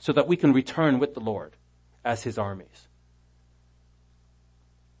 Why? So that we can return with the Lord as his armies.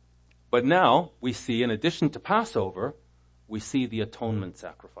 But now we see, in addition to Passover, we see the atonement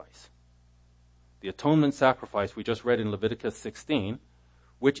sacrifice. The atonement sacrifice we just read in Leviticus 16,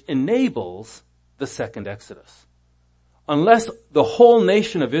 which enables the second Exodus. Unless the whole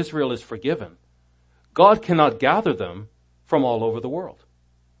nation of Israel is forgiven, God cannot gather them from all over the world.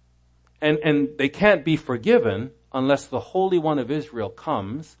 And they can't be forgiven unless the Holy One of Israel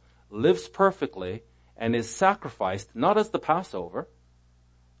comes, lives perfectly, and is sacrificed, not as the Passover,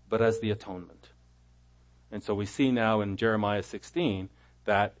 but as the atonement. And so we see now in Jeremiah 16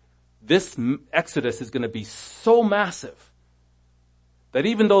 that this Exodus is going to be so massive that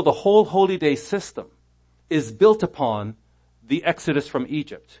even though the whole Holy Day system is built upon the Exodus from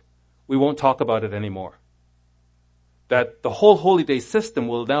Egypt, we won't talk about it anymore. That the whole Holy Day system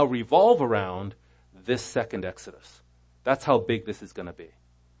will now revolve around this second Exodus. That's how big this is going to be.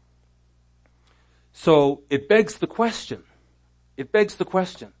 So it begs the question, if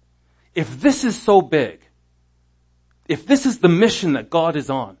this is so big, if this is the mission that God is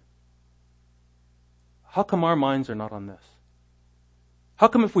on, how come our minds are not on this? How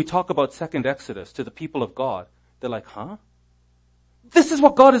come if we talk about second Exodus to the people of God, they're like, huh? This is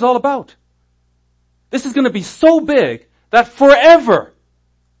what God is all about. This is going to be so big that forever,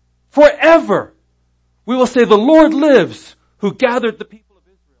 we will say, the Lord lives who gathered the people of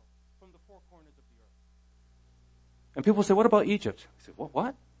Israel from the four corners of the earth. And people say, what about Egypt? I say,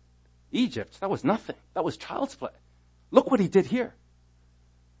 what? Egypt? That was nothing. That was child's play. Look what he did here.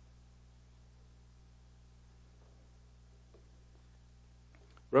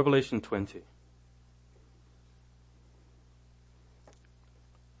 Revelation 20.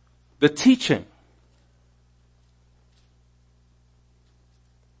 The teaching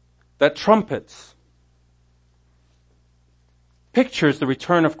that trumpets pictures the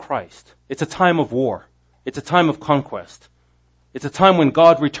return of Christ. It's a time of war. It's a time of conquest. It's a time when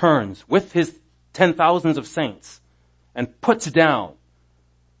God returns with his 10,000s of saints and puts down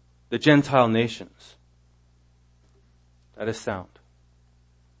the Gentile nations. That is sound.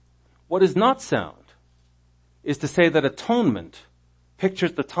 What is not sound is to say that atonement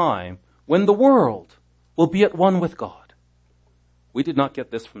pictures the time when the world will be at one with God. We did not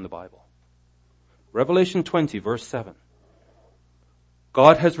get this from the Bible. Revelation 20, verse 7.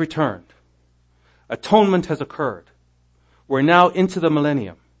 God has returned. Atonement has occurred. We're now into the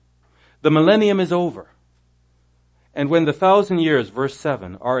millennium. The millennium is over. And when the 1,000 years, verse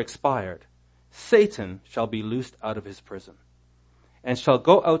 7, are expired, Satan shall be loosed out of his prison and shall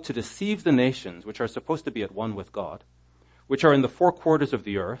go out to deceive the nations which are supposed to be at one with God, which are in the four quarters of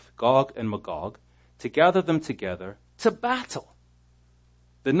the earth, Gog and Magog, to gather them together to battle,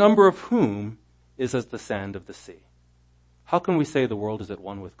 the number of whom is as the sand of the sea. How can we say the world is at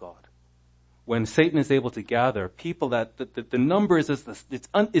one with God when Satan is able to gather people that the number is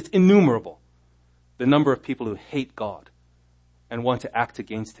it's innumerable, the number of people who hate God and want to act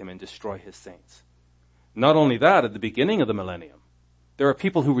against him and destroy his saints? Not only that, at the beginning of the millennium, there are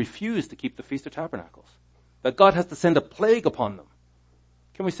people who refuse to keep the Feast of Tabernacles, that God has to send a plague upon them.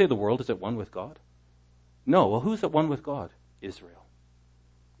 Can we say the world is at one with God? No. Well, who's at one with God? Israel.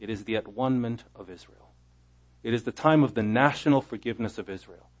 It is the at-one-ment of Israel. It is the time of the national forgiveness of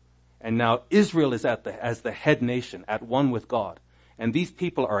Israel. And now Israel is as the head nation, at one with God. And these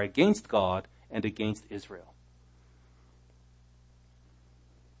people are against God and against Israel.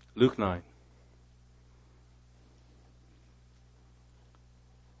 Luke 9.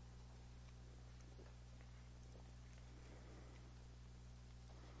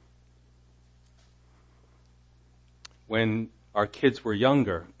 When our kids were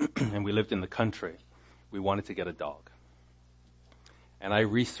younger and we lived in the country, we wanted to get a dog. And I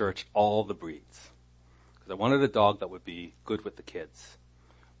researched all the breeds because I wanted a dog that would be good with the kids.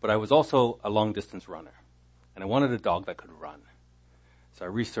 But I was also a long-distance runner, and I wanted a dog that could run. So I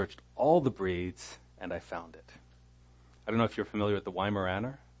researched all the breeds, and I found it. I don't know if you're familiar with the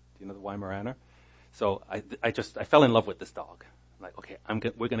Weimaraner. Do you know the Weimaraner? So I fell in love with this dog. I'm like, okay,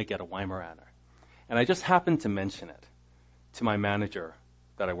 we're going to get a Weimaraner. And I just happened to mention it to my manager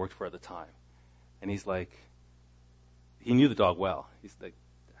that I worked for at the time. And he's like, he knew the dog well. He's like,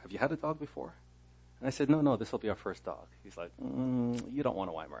 have you had a dog before? And I said, no, this will be our first dog. He's like, you don't want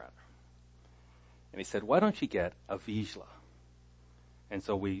a Weimaraner. And he said, why don't you get a Vizsla? And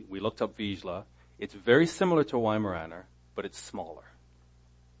so we looked up Vizsla. It's very similar to a Weimaraner, but it's smaller.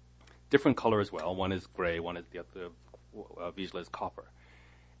 Different color as well. One is gray, one is the other, Vizsla is copper.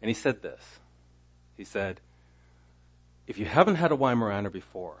 And he said this. He said, if you haven't had a Weimaraner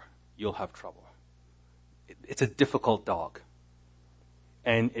before, you'll have trouble. It's a difficult dog.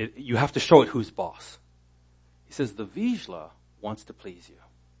 And you have to show it who's boss. He says, the Vizsla wants to please you.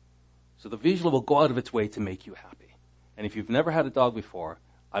 So the Vizsla will go out of its way to make you happy. And if you've never had a dog before,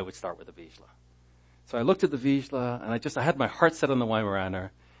 I would start with a Vizsla. So I looked at the Vizsla, and I had my heart set on the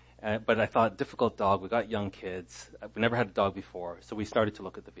Weimaraner, but I thought, difficult dog, we got young kids, I've never had a dog before, so we started to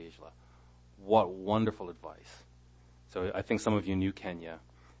look at the Vizsla. What wonderful advice. So I think some of you knew Kenya,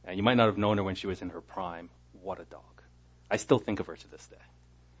 and you might not have known her when she was in her prime. What a dog. I still think of her to this day.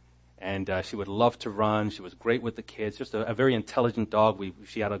 And she would love to run. She was great with the kids, just a very intelligent dog.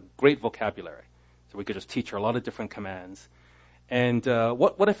 She had a great vocabulary, so we could just teach her a lot of different commands. And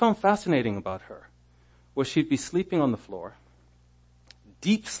what I found fascinating about her was she'd be sleeping on the floor,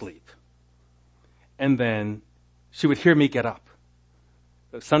 deep sleep, and then she would hear me get up.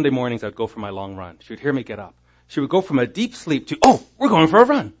 Sunday mornings, I'd go for my long run. She would hear me get up. She would go from a deep sleep to, we're going for a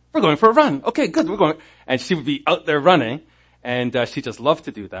run. We're going for a run. Okay, good, we're going. And she would be out there running, and she just loved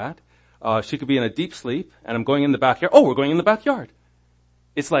to do that. She could be in a deep sleep, and I'm going in the backyard. We're going in the backyard.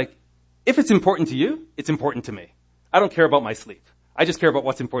 It's like, if it's important to you, it's important to me. I don't care about my sleep. I just care about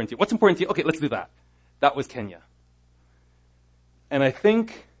what's important to you. What's important to you? Okay, let's do that. That was Kenya. And I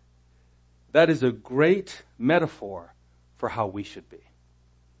think that is a great metaphor for how we should be.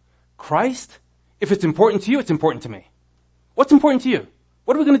 Christ, if it's important to you, it's important to me. What's important to you?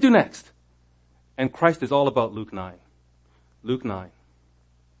 What are we going to do next? And Christ is all about Luke 9. Luke 9.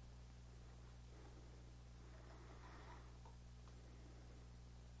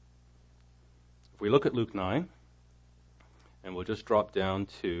 If we look at Luke 9, and we'll just drop down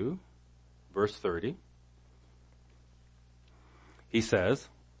to verse 30, he says,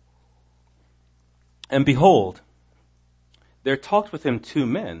 and behold, there talked with him two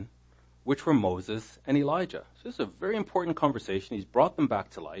men, which were Moses and Elijah. So this is a very important conversation. He's brought them back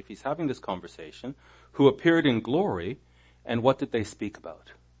to life. He's having this conversation, who appeared in glory, and what did they speak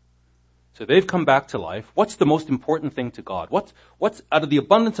about? So they've come back to life. What's the most important thing to God? What's out of the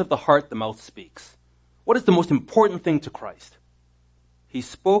abundance of the heart, the mouth speaks. What is the most important thing to Christ? He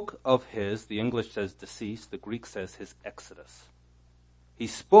spoke of his, the English says decease, the Greek says his exodus. He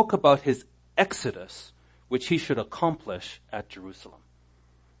spoke about his exodus, which he should accomplish at Jerusalem.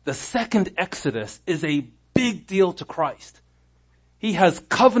 The second exodus is a big deal to Christ. He has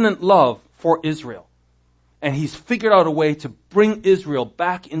covenant love for Israel. And he's figured out a way to bring Israel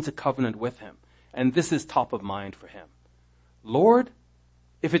back into covenant with him. And this is top of mind for him. Lord,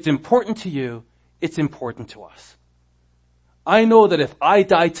 if it's important to you, it's important to us. I know that if I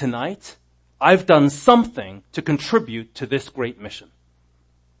die tonight, I've done something to contribute to this great mission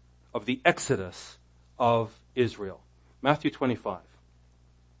of the exodus of Israel. Matthew 25.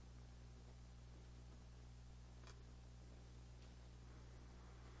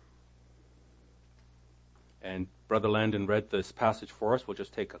 And Brother Landon read this passage for us. We'll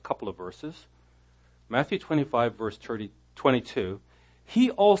just take a couple of verses. Matthew 25, verse 22.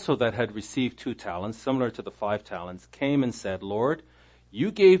 He also that had received 2 talents, similar to the 5 talents, came and said, Lord,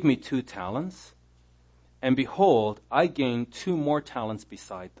 you gave me 2 talents, and behold, I gained 2 more talents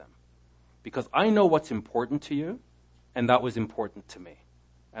beside them. Because I know what's important to you, and that was important to me.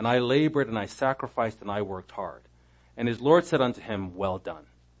 And I labored, and I sacrificed, and I worked hard. And his Lord said unto him, well done.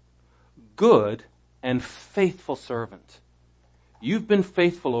 Good and faithful servant. You've been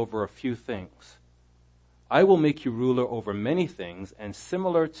faithful over a few things. I will make you ruler over many things, and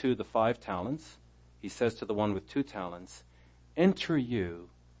similar to the 5 talents, he says to the one with 2 talents, enter you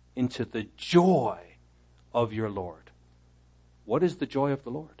into the joy of your Lord. What is the joy of the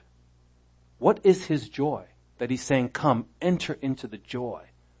Lord? What is his joy that he's saying, come, enter into the joy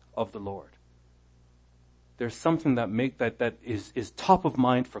of the Lord? There's something that is top of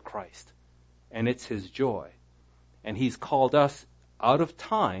mind for Christ, and it's his joy. And he's called us out of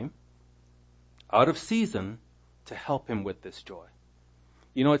time, out of season, to help him with this joy.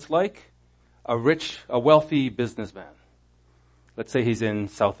 You know, it's like a wealthy businessman. Let's say he's in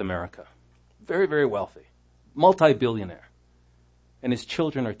South America. Very, very wealthy. Multi-billionaire. And his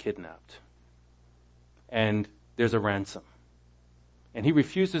children are kidnapped. And there's a ransom. And he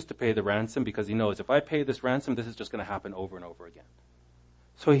refuses to pay the ransom because he knows if I pay this ransom, this is just going to happen over and over again.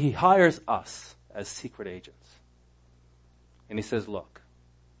 So he hires us as secret agents. And he says, look,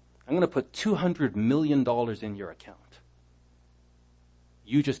 I'm going to put $200 million in your account.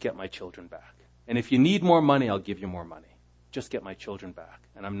 You just get my children back. And if you need more money, I'll give you more money. Just get my children back.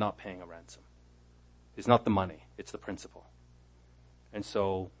 And I'm not paying a ransom. It's not the money. It's the principle. And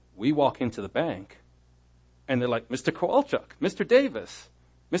so we walk into the bank, and they're like, Mr. Kowalchuk, Mr. Davis,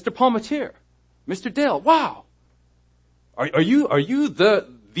 Mr. Palmatier, Mr. Dale, wow. Are you the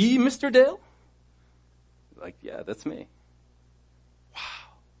Mr. Dale? Like, yeah, that's me.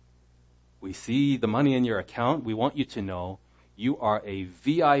 Wow. We see the money in your account. We want you to know you are a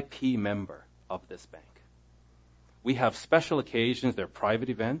VIP member of this bank. We have special occasions. They're private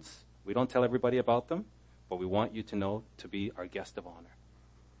events. We don't tell everybody about them, but we want you to know to be our guest of honor.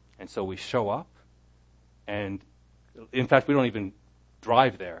 And so we show up, and in fact, we don't even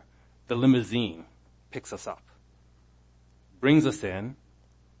drive there. The limousine picks us up, brings us in.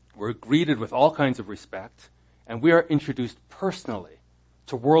 We're greeted with all kinds of respect, and we are introduced personally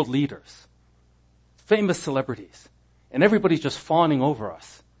to world leaders, famous celebrities, and everybody's just fawning over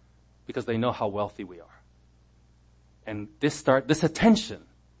us because they know how wealthy we are. And this attention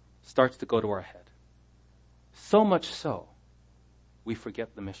starts to go to our head. So much so, we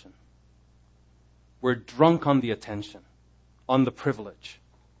forget the mission. We're drunk on the attention, on the privilege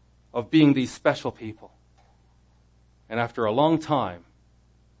of being these special people. And after a long time,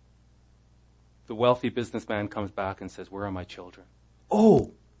 the wealthy businessman comes back and says, where are my children?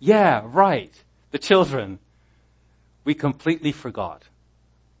 Oh, yeah, right. The children. We completely forgot.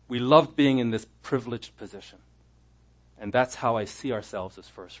 We loved being in this privileged position. And that's how I see ourselves as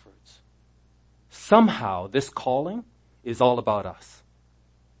first fruits. Somehow, this calling is all about us.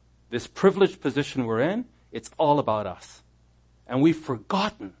 This privileged position we're in, it's all about us. And we've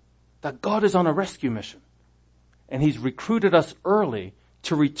forgotten that God is on a rescue mission. And he's recruited us early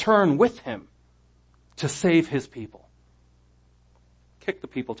to return with him to save his people. Kick the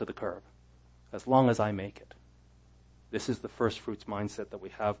people to the curb as long as I make it. This is the first fruits mindset that we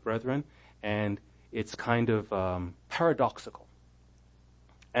have, brethren. And it's kind of paradoxical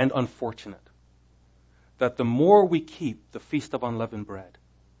and unfortunate that the more we keep the Feast of Unleavened Bread,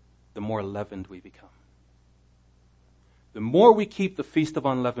 the more leavened we become. The more we keep the Feast of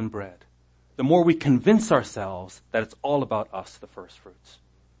Unleavened Bread, the more we convince ourselves that it's all about us, the first fruits.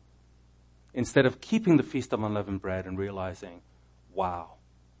 Instead of keeping the Feast of Unleavened Bread and realizing, wow,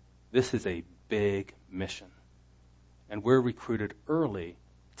 this is a big mission. And we're recruited early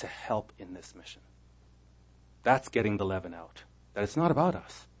to help in this mission. That's getting the leaven out. That it's not about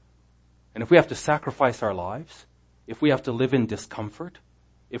us. And if we have to sacrifice our lives, if we have to live in discomfort,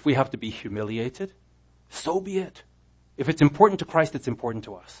 if we have to be humiliated, so be it. If it's important to Christ, it's important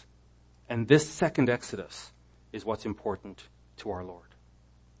to us. And this second Exodus is what's important to our Lord.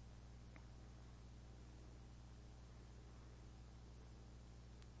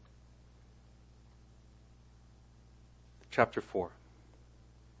 Chapter 4.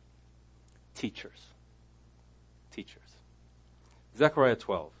 Teachers. Zechariah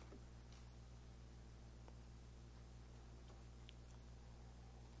 12.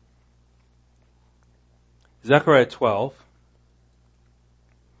 Zechariah 12.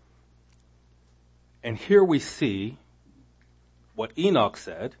 And here we see what Enoch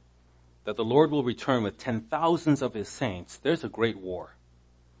said, that the Lord will return with 10,000s of his saints. There's a great war.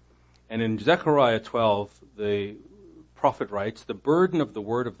 And in Zechariah 12, the prophet writes, the burden of the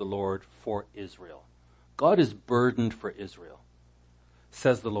word of the Lord for Israel. God is burdened for Israel,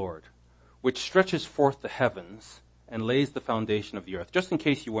 says the Lord, which stretches forth the heavens and lays the foundation of the earth. Just in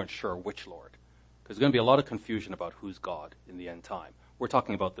case you weren't sure which Lord, because there's going to be a lot of confusion about who's God in the end time. We're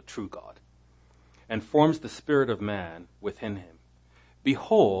talking about the true God. And forms the spirit of man within him.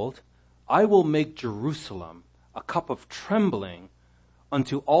 Behold, I will make Jerusalem a cup of trembling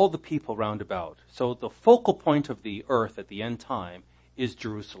unto all the people round about. So the focal point of the earth at the end time is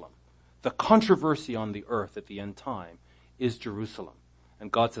Jerusalem. The controversy on the earth at the end time is Jerusalem.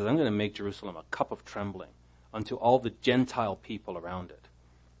 And God says, I'm going to make Jerusalem a cup of trembling unto all the Gentile people around it,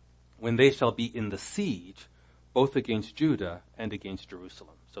 when they shall be in the siege, both against Judah and against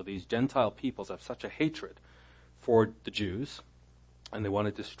Jerusalem. So these Gentile peoples have such a hatred for the Jews, and they want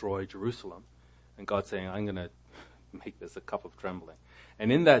to destroy Jerusalem. And God's saying, I'm going to make this a cup of trembling.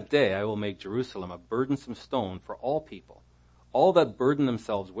 And in that day I will make Jerusalem a burdensome stone for all people. All that burden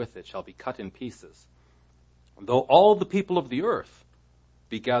themselves with it shall be cut in pieces, though all the people of the earth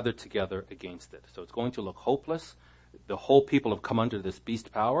be gathered together against it. So it's going to look hopeless. The whole people have come under this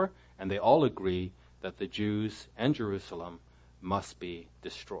beast power, and they all agree that the Jews and Jerusalem must be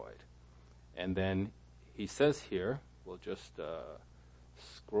destroyed. And then he says here, we'll just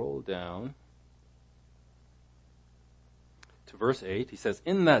scroll down to verse 8. He says,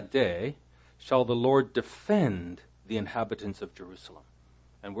 in that day shall the Lord defend the inhabitants of Jerusalem,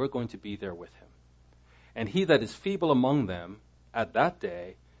 and we're going to be there with him. And he that is feeble among them at that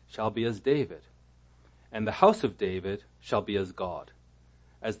day shall be as David, and the house of David shall be as God,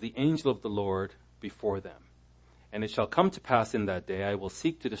 as the angel of the Lord before them. And it shall come to pass in that day, I will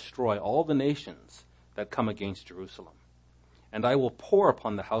seek to destroy all the nations that come against Jerusalem. And I will pour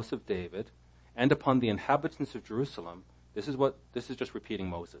upon the house of David and upon the inhabitants of Jerusalem. This is just repeating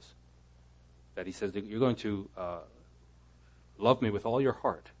Moses. That he says that you're going to love me with all your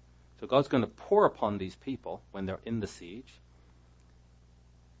heart. So God's going to pour upon these people when they're in the siege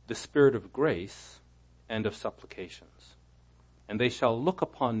the spirit of grace and of supplications. And they shall look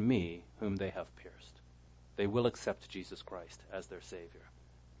upon me whom they have pierced. They will accept Jesus Christ as their Savior.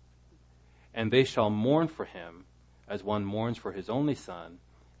 And they shall mourn for him as one mourns for his only son,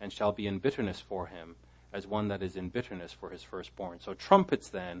 and shall be in bitterness for him as one that is in bitterness for his firstborn. So trumpets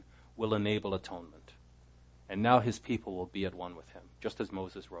then will enable atonement. And now his people will be at one with him, just as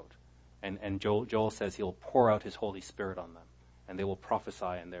Moses wrote. And Joel says he'll pour out his Holy Spirit on them, and they will prophesy,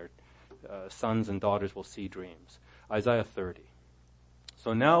 and their sons and daughters will see dreams. Isaiah 30.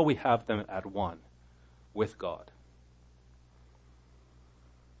 So now we have them at one with God.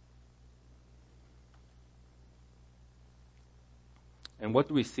 And what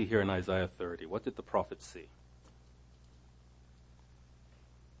do we see here in Isaiah 30? What did the prophet see?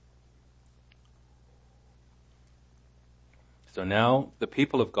 So now the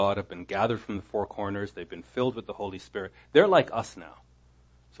people of God have been gathered from the four corners. They've been filled with the Holy Spirit. They're like us now.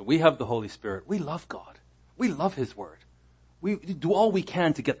 So we have the Holy Spirit. We love God. We love his word. We do all we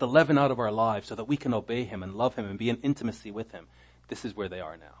can to get the leaven out of our lives so that we can obey him and love him and be in intimacy with him. This is where they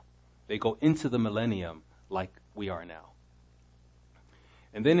are now. They go into the millennium like we are now.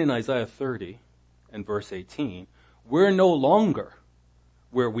 And then in Isaiah 30 and verse 18, we're no longer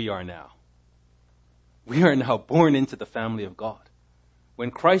where we are now. We are now born into the family of God.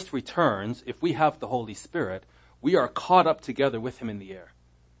 When Christ returns, if we have the Holy Spirit, we are caught up together with him in the air.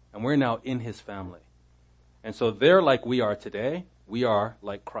 And we're now in his family. And so they're like we are today. We are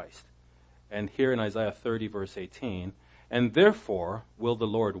like Christ. And here in Isaiah 30 verse 18, and therefore will the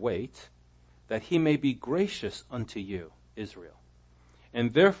Lord wait, that he may be gracious unto you, Israel.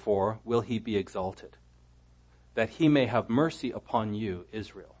 And therefore will he be exalted, that he may have mercy upon you,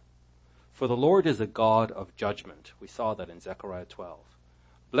 Israel. For the Lord is a God of judgment. We saw that in Zechariah 12.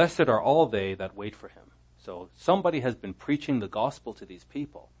 Blessed are all they that wait for him. So somebody has been preaching the gospel to these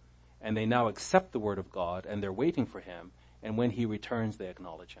people, and they now accept the word of God, and they're waiting for him, and when he returns, they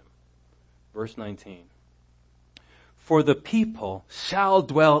acknowledge him. Verse 19. For the people shall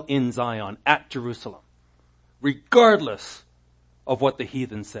dwell in Zion at Jerusalem, regardless of what the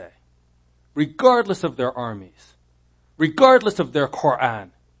heathen say, regardless of their armies, regardless of their Quran.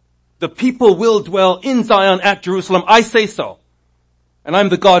 The people will dwell in Zion at Jerusalem. I say so. And I'm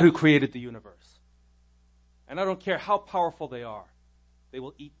the God who created the universe. And I don't care how powerful they are. They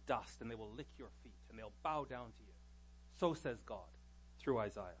will eat dust and they will lick your feet and they'll bow down to you. So says God through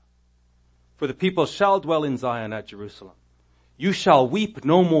Isaiah. For the people shall dwell in Zion at Jerusalem. You shall weep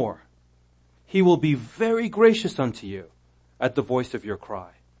no more. He will be very gracious unto you at the voice of your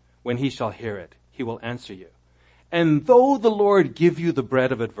cry. When he shall hear it, he will answer you. And though the Lord give you the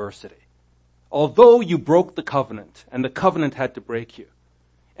bread of adversity, although you broke the covenant and the covenant had to break you,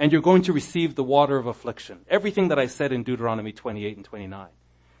 and you're going to receive the water of affliction, everything that I said in Deuteronomy 28 and 29,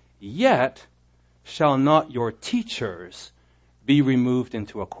 yet shall not your teachers be removed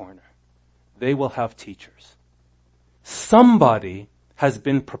into a corner. They will have teachers. Somebody has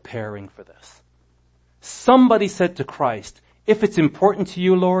been preparing for this. Somebody said to Christ, if it's important to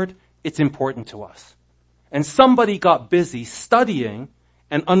you, Lord, it's important to us. And somebody got busy studying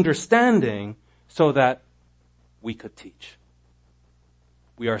and understanding so that we could teach.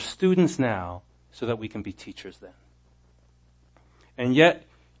 We are students now so that we can be teachers then. And yet,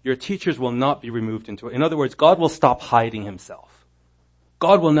 your teachers will not be removed into it. In other words, God will stop hiding himself.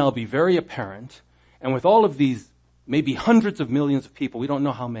 God will now be very apparent. And with all of these, maybe hundreds of millions of people, we don't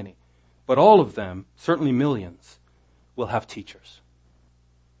know how many, but all of them, certainly millions, will have teachers.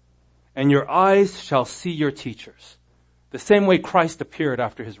 And your eyes shall see your teachers. The same way Christ appeared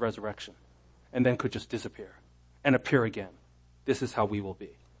after his resurrection and then could just disappear and appear again. This is how we will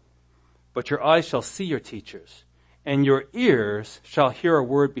be. But your eyes shall see your teachers, and your ears shall hear a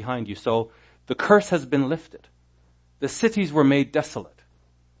word behind you. So the curse has been lifted. The cities were made desolate,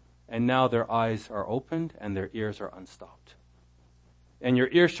 and now their eyes are opened and their ears are unstopped. And your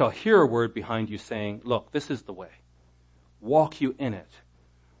ears shall hear a word behind you saying, look, this is the way. Walk you in it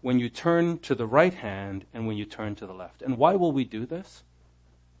when you turn to the right hand and when you turn to the left. And why will we do this?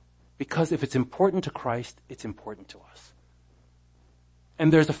 Because if it's important to Christ, it's important to us.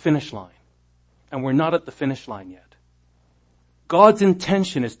 And there's a finish line. And we're not at the finish line yet. God's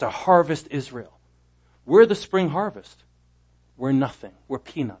intention is to harvest Israel. We're the spring harvest. We're nothing. We're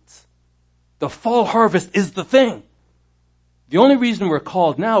peanuts. The fall harvest is the thing. The only reason we're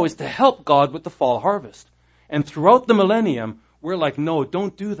called now is to help God with the fall harvest. And throughout the millennium, we're like, no,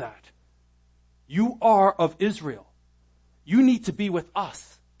 don't do that. You are of Israel. You need to be with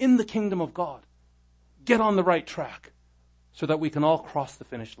us in the kingdom of God. Get on the right track so that we can all cross the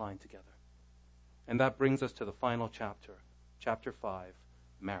finish line together. And that brings us to the final chapter, chapter 5,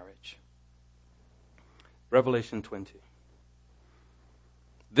 marriage. Revelation 20.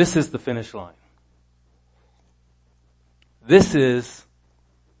 This is the finish line. This is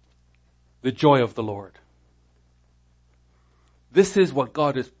the joy of the Lord. This is what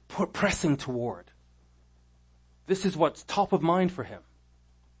God is pressing toward. This is what's top of mind for him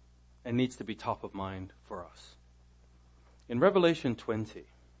and needs to be top of mind for us. In Revelation 20,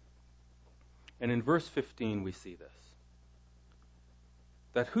 and in verse 15 we see this,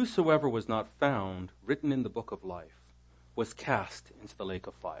 that whosoever was not found written in the book of life was cast into the lake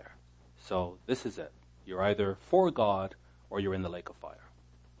of fire. So this is it. You're either for God or you're in the lake of fire.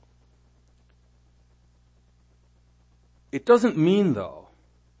 It doesn't mean, though,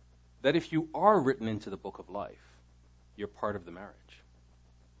 that if you are written into the book of life, you're part of the marriage.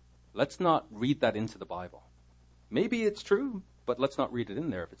 Let's not read that into the Bible. Maybe it's true, but let's not read it in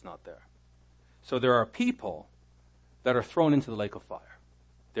there if it's not there. So there are people that are thrown into the lake of fire.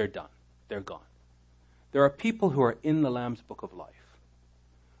 They're done. They're gone. There are people who are in the Lamb's book of life.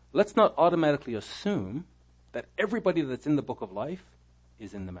 Let's not automatically assume that everybody that's in the book of life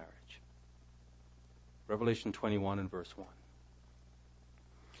is in the marriage. Revelation 21 and verse 1.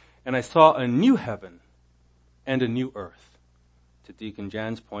 And I saw a new heaven and a new earth. To Deacon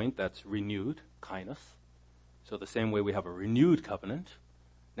Jan's point, that's renewed, kainos. So the same way we have a renewed covenant,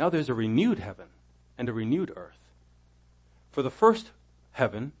 now there's a renewed heaven and a renewed earth. For the first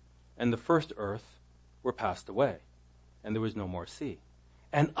heaven and the first earth were passed away, and there was no more sea.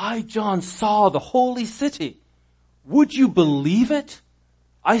 And I, John, saw the holy city. Would you believe it?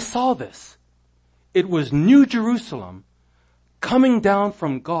 I saw this. It was New Jerusalem coming down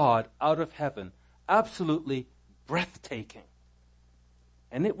from God out of heaven, absolutely breathtaking.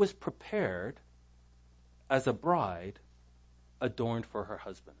 And it was prepared as a bride adorned for her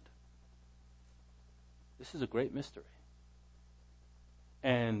husband. This is a great mystery.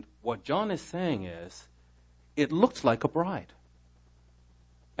 And what John is saying is, it looks like a bride.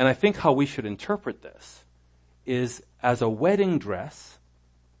 And I think how we should interpret this is as a wedding dress,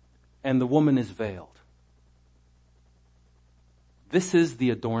 and the woman is veiled. This is the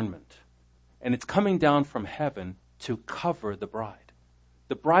adornment. And it's coming down from heaven to cover the bride.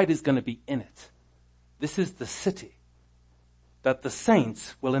 The bride is going to be in it. This is the city that the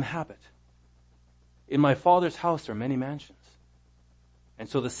saints will inhabit. In my Father's house are many mansions. And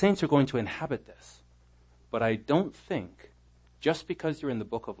so the saints are going to inhabit this. But I don't think, just because you're in the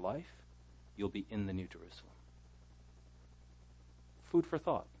book of life, you'll be in the New Jerusalem. Food for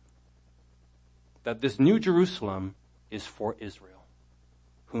thought. That this New Jerusalem is for Israel,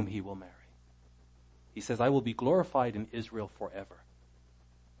 whom he will marry. He says, I will be glorified in Israel forever.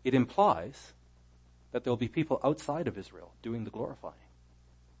 It implies that there will be people outside of Israel doing the glorifying.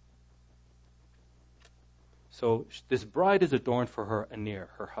 So this bride is adorned for her Anir,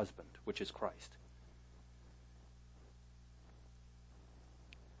 her husband, which is Christ.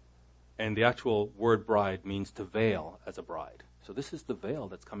 And the actual word bride means to veil as a bride. So this is the veil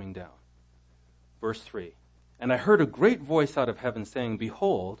that's coming down. Verse 3, and I heard a great voice out of heaven saying,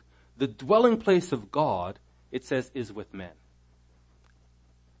 behold, The dwelling place of God, it says, is with men.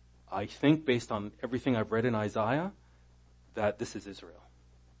 I think, based on everything I've read in Isaiah, that this is Israel.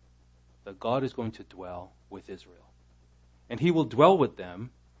 That God is going to dwell with Israel. And he will dwell with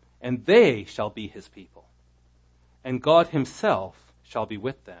them, and they shall be his people. And God himself shall be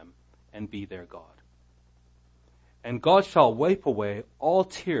with them and be their God. And God shall wipe away all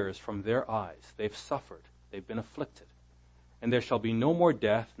tears from their eyes. They've suffered. They've been afflicted. And there shall be no more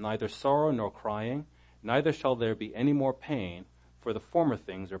death, neither sorrow nor crying, neither shall there be any more pain, for the former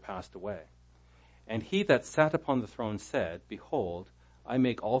things are passed away. And he that sat upon the throne said, Behold, I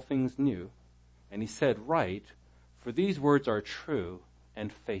make all things new. And he said, Write, for these words are true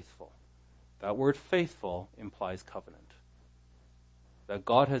and faithful. That word faithful implies covenant. That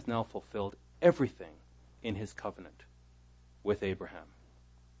God has now fulfilled everything in his covenant with Abraham.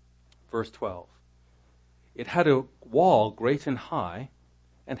 Verse 12. It had a wall great and high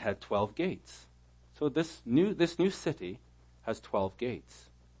and had 12 gates. So this new city has 12 gates.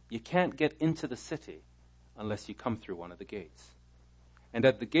 You can't get into the city unless you come through one of the gates. And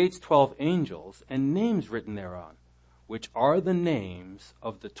at the gates 12 angels and names written thereon, which are the names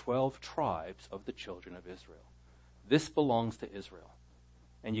of the 12 tribes of the children of Israel. This belongs to Israel.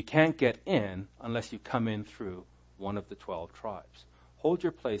 And you can't get in unless you come in through one of the 12 tribes. Hold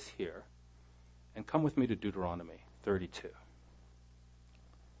your place here and come with me to Deuteronomy 32.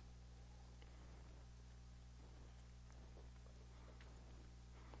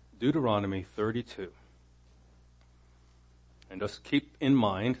 Deuteronomy 32. And just keep in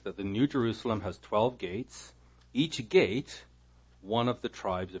mind that the New Jerusalem has 12 gates, each gate one of the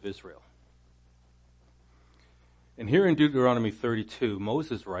tribes of Israel. And here in Deuteronomy 32,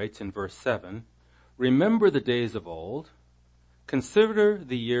 Moses writes in verse 7, Remember the days of old, consider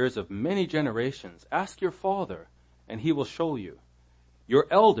the years of many generations. Ask your father, and he will show you. Your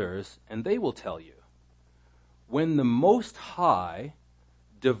elders, and they will tell you. When the Most High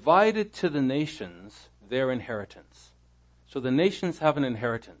divided to the nations their inheritance. So the nations have an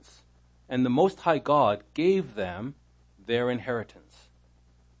inheritance, and the Most High God gave them their inheritance.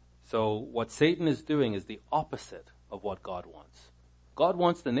 So what Satan is doing is the opposite of what God wants. God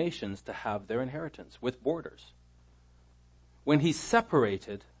wants the nations to have their inheritance with borders. When he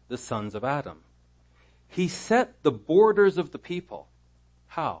separated the sons of Adam, he set the borders of the people.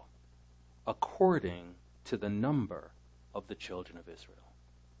 How? According to the number of the children of Israel.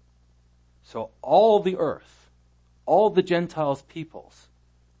 So all the earth, all the Gentiles peoples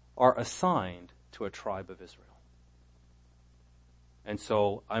are assigned to a tribe of Israel. And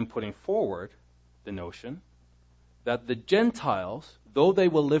so I'm putting forward the notion that the Gentiles, though they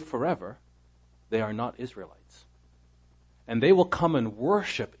will live forever, they are not Israelites. And they will come and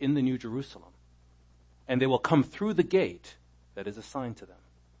worship in the New Jerusalem. And they will come through the gate that is assigned to them.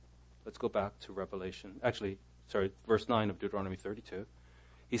 Let's go back to verse 9 of Deuteronomy 32.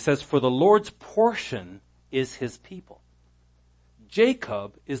 He says, For the Lord's portion is his people.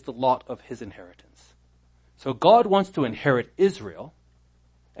 Jacob is the lot of his inheritance. So God wants to inherit Israel,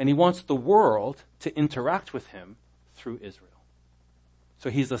 and he wants the world to interact with him through Israel. So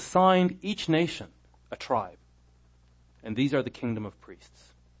he's assigned each nation a tribe. And these are the kingdom of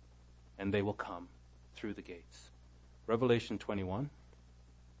priests. And they will come through the gates. Revelation 21.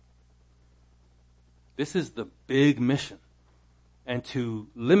 This is the big mission. And to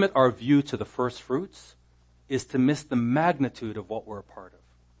limit our view to the first fruits is to miss the magnitude of what we're a part of.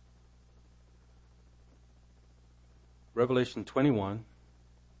 Revelation 21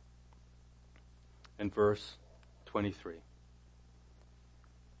 and verse 23.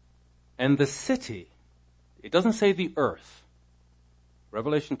 And the city, it doesn't say the earth.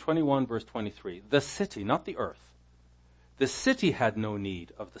 Revelation 21 verse 23. The city, not the earth. The city had no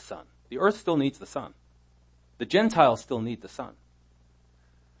need of the sun. The earth still needs the sun. The Gentiles still need the sun.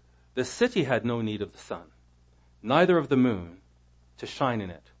 The city had no need of the sun, neither of the moon, to shine in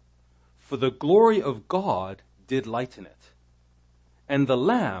it. For the glory of God did lighten it, and the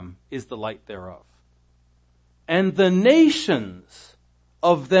Lamb is the light thereof. And the nations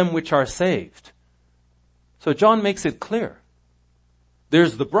of them which are saved. So John makes it clear.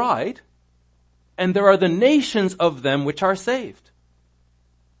 There's the bride, and there are the nations of them which are saved.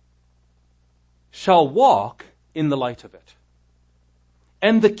 Shall walk in the light of it.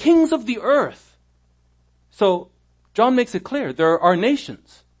 And the kings of the earth. So John makes it clear there are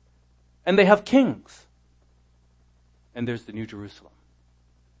nations, and they have kings. And there's the New Jerusalem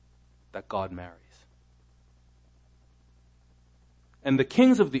that God marries. And the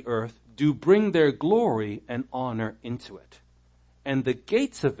kings of the earth do bring their glory and honor into it. And the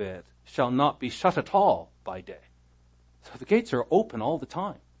gates of it shall not be shut at all by day. So the gates are open all the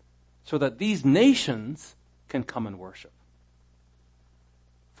time. so that these nations can come and worship.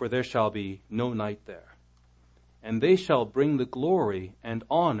 For there shall be no night there, and they shall bring the glory and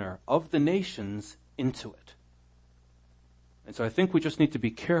honor of the nations into it. And so I think we just need to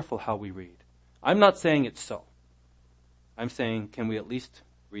be careful how we read. I'm not saying it's so. I'm saying, can we at least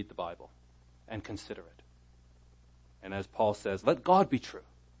read the Bible and consider it? And as Paul says, let God be true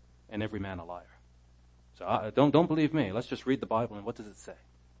and every man a liar. So don't believe me. Let's just read the Bible, and what does it say?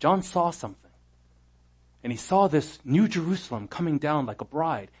 John saw something. And he saw this new Jerusalem coming down like a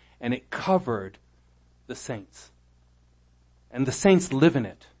bride, and it covered the saints. And the saints live in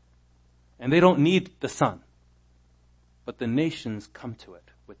it. And they don't need the sun. But the nations come to it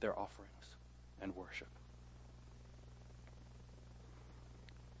with their offerings and worship.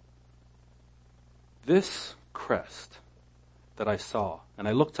 This crest that I saw, and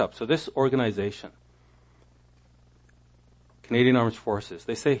I looked up, so this organization, Canadian Armed Forces,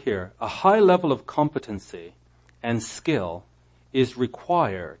 they say here, a high level of competency and skill is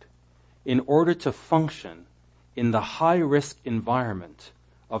required in order to function in the high-risk environment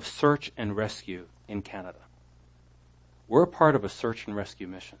of search and rescue in Canada. We're part of a search and rescue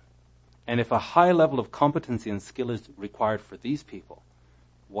mission. And if a high level of competency and skill is required for these people,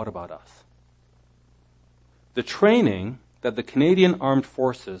 what about us? The training that the Canadian Armed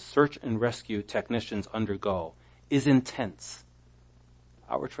Forces search and rescue technicians undergo is intense.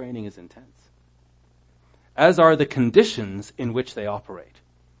 Our training is intense. As are the conditions in which they operate.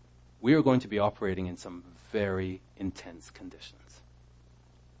 We are going to be operating in some very intense conditions.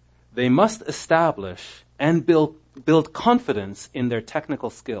 They must establish and build confidence in their technical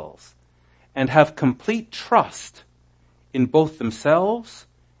skills and have complete trust in both themselves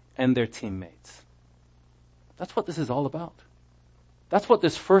and their teammates. That's what this is all about. That's what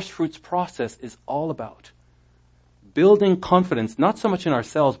this first fruits process is all about. Building confidence, not so much in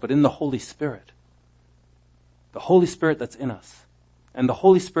ourselves, but in the Holy Spirit. The Holy Spirit that's in us, and the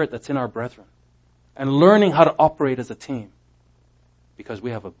Holy Spirit that's in our brethren, and learning how to operate as a team, because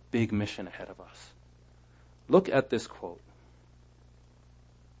we have a big mission ahead of us. Look at this quote.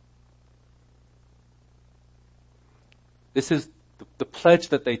 This is the pledge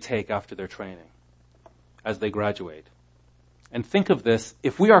that they take after their training, as they graduate. And think of this,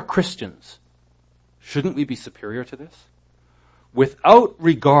 if we are Christians, shouldn't we be superior to this? Without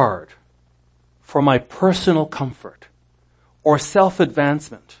regard for my personal comfort or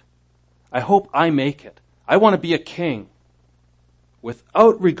self-advancement, I hope I make it. I want to be a king.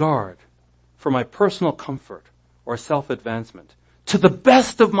 Without regard for my personal comfort or self-advancement, to the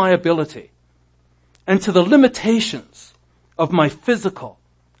best of my ability and to the limitations of my physical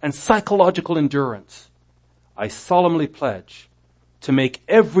and psychological endurance, I solemnly pledge to make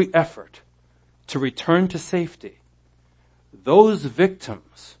every effort to return to safety those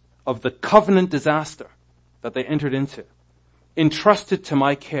victims of the covenant disaster that they entered into, entrusted to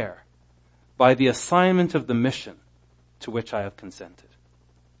my care by the assignment of the mission to which I have consented.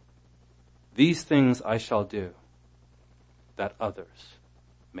 These things I shall do, that others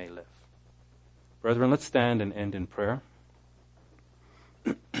may live. Brethren, let's stand and end in prayer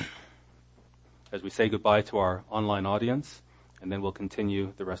as we say goodbye to our online audience, and then we'll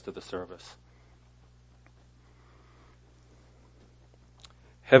continue the rest of the service.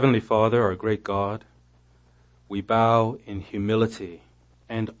 Heavenly Father, our great God, we bow in humility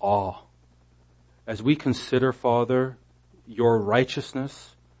and awe as we consider, Father, your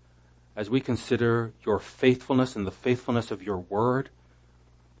righteousness, as we consider your faithfulness and the faithfulness of your word.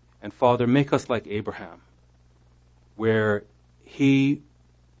 And Father, make us like Abraham, where he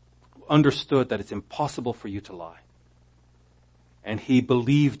understood that it's impossible for you to lie. And he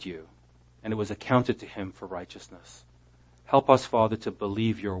believed you, and it was accounted to him for righteousness. Help us, Father, to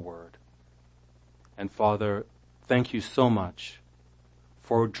believe your word. And Father, thank you so much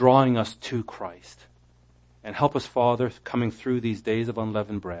for drawing us to Christ. And help us, Father, coming through these days of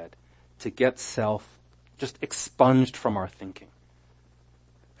unleavened bread, to get self just expunged from our thinking.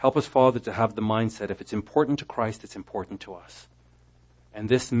 Help us, Father, to have the mindset, if it's important to Christ, it's important to us. And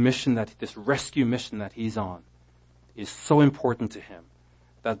this mission, this rescue mission that he's on, is so important to him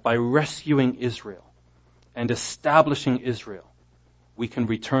that by rescuing Israel and establishing Israel, we can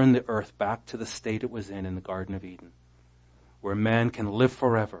return the earth back to the state it was in the Garden of Eden, where man can live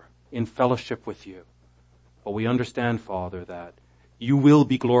forever in fellowship with you. But we understand, Father, that you will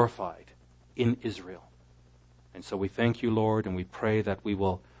be glorified in Israel. And so we thank you, Lord, and we pray that we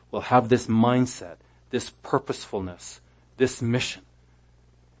will have this mindset, this purposefulness, this mission,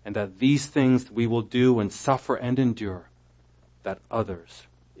 and that these things we will do and suffer and endure, that others,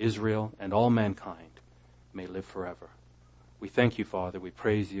 Israel and all mankind, may live forever. We thank you, Father. We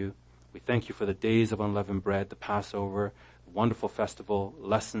praise you. We thank you for the days of unleavened bread, the Passover, the wonderful festival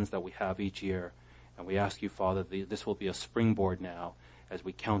lessons that we have each year. And we ask you, Father, this will be a springboard now as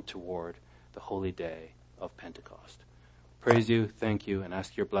we count toward the holy day of Pentecost. Praise you, thank you, and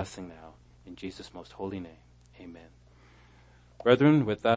ask your blessing now in Jesus' most holy name. Amen. Brethren, with that,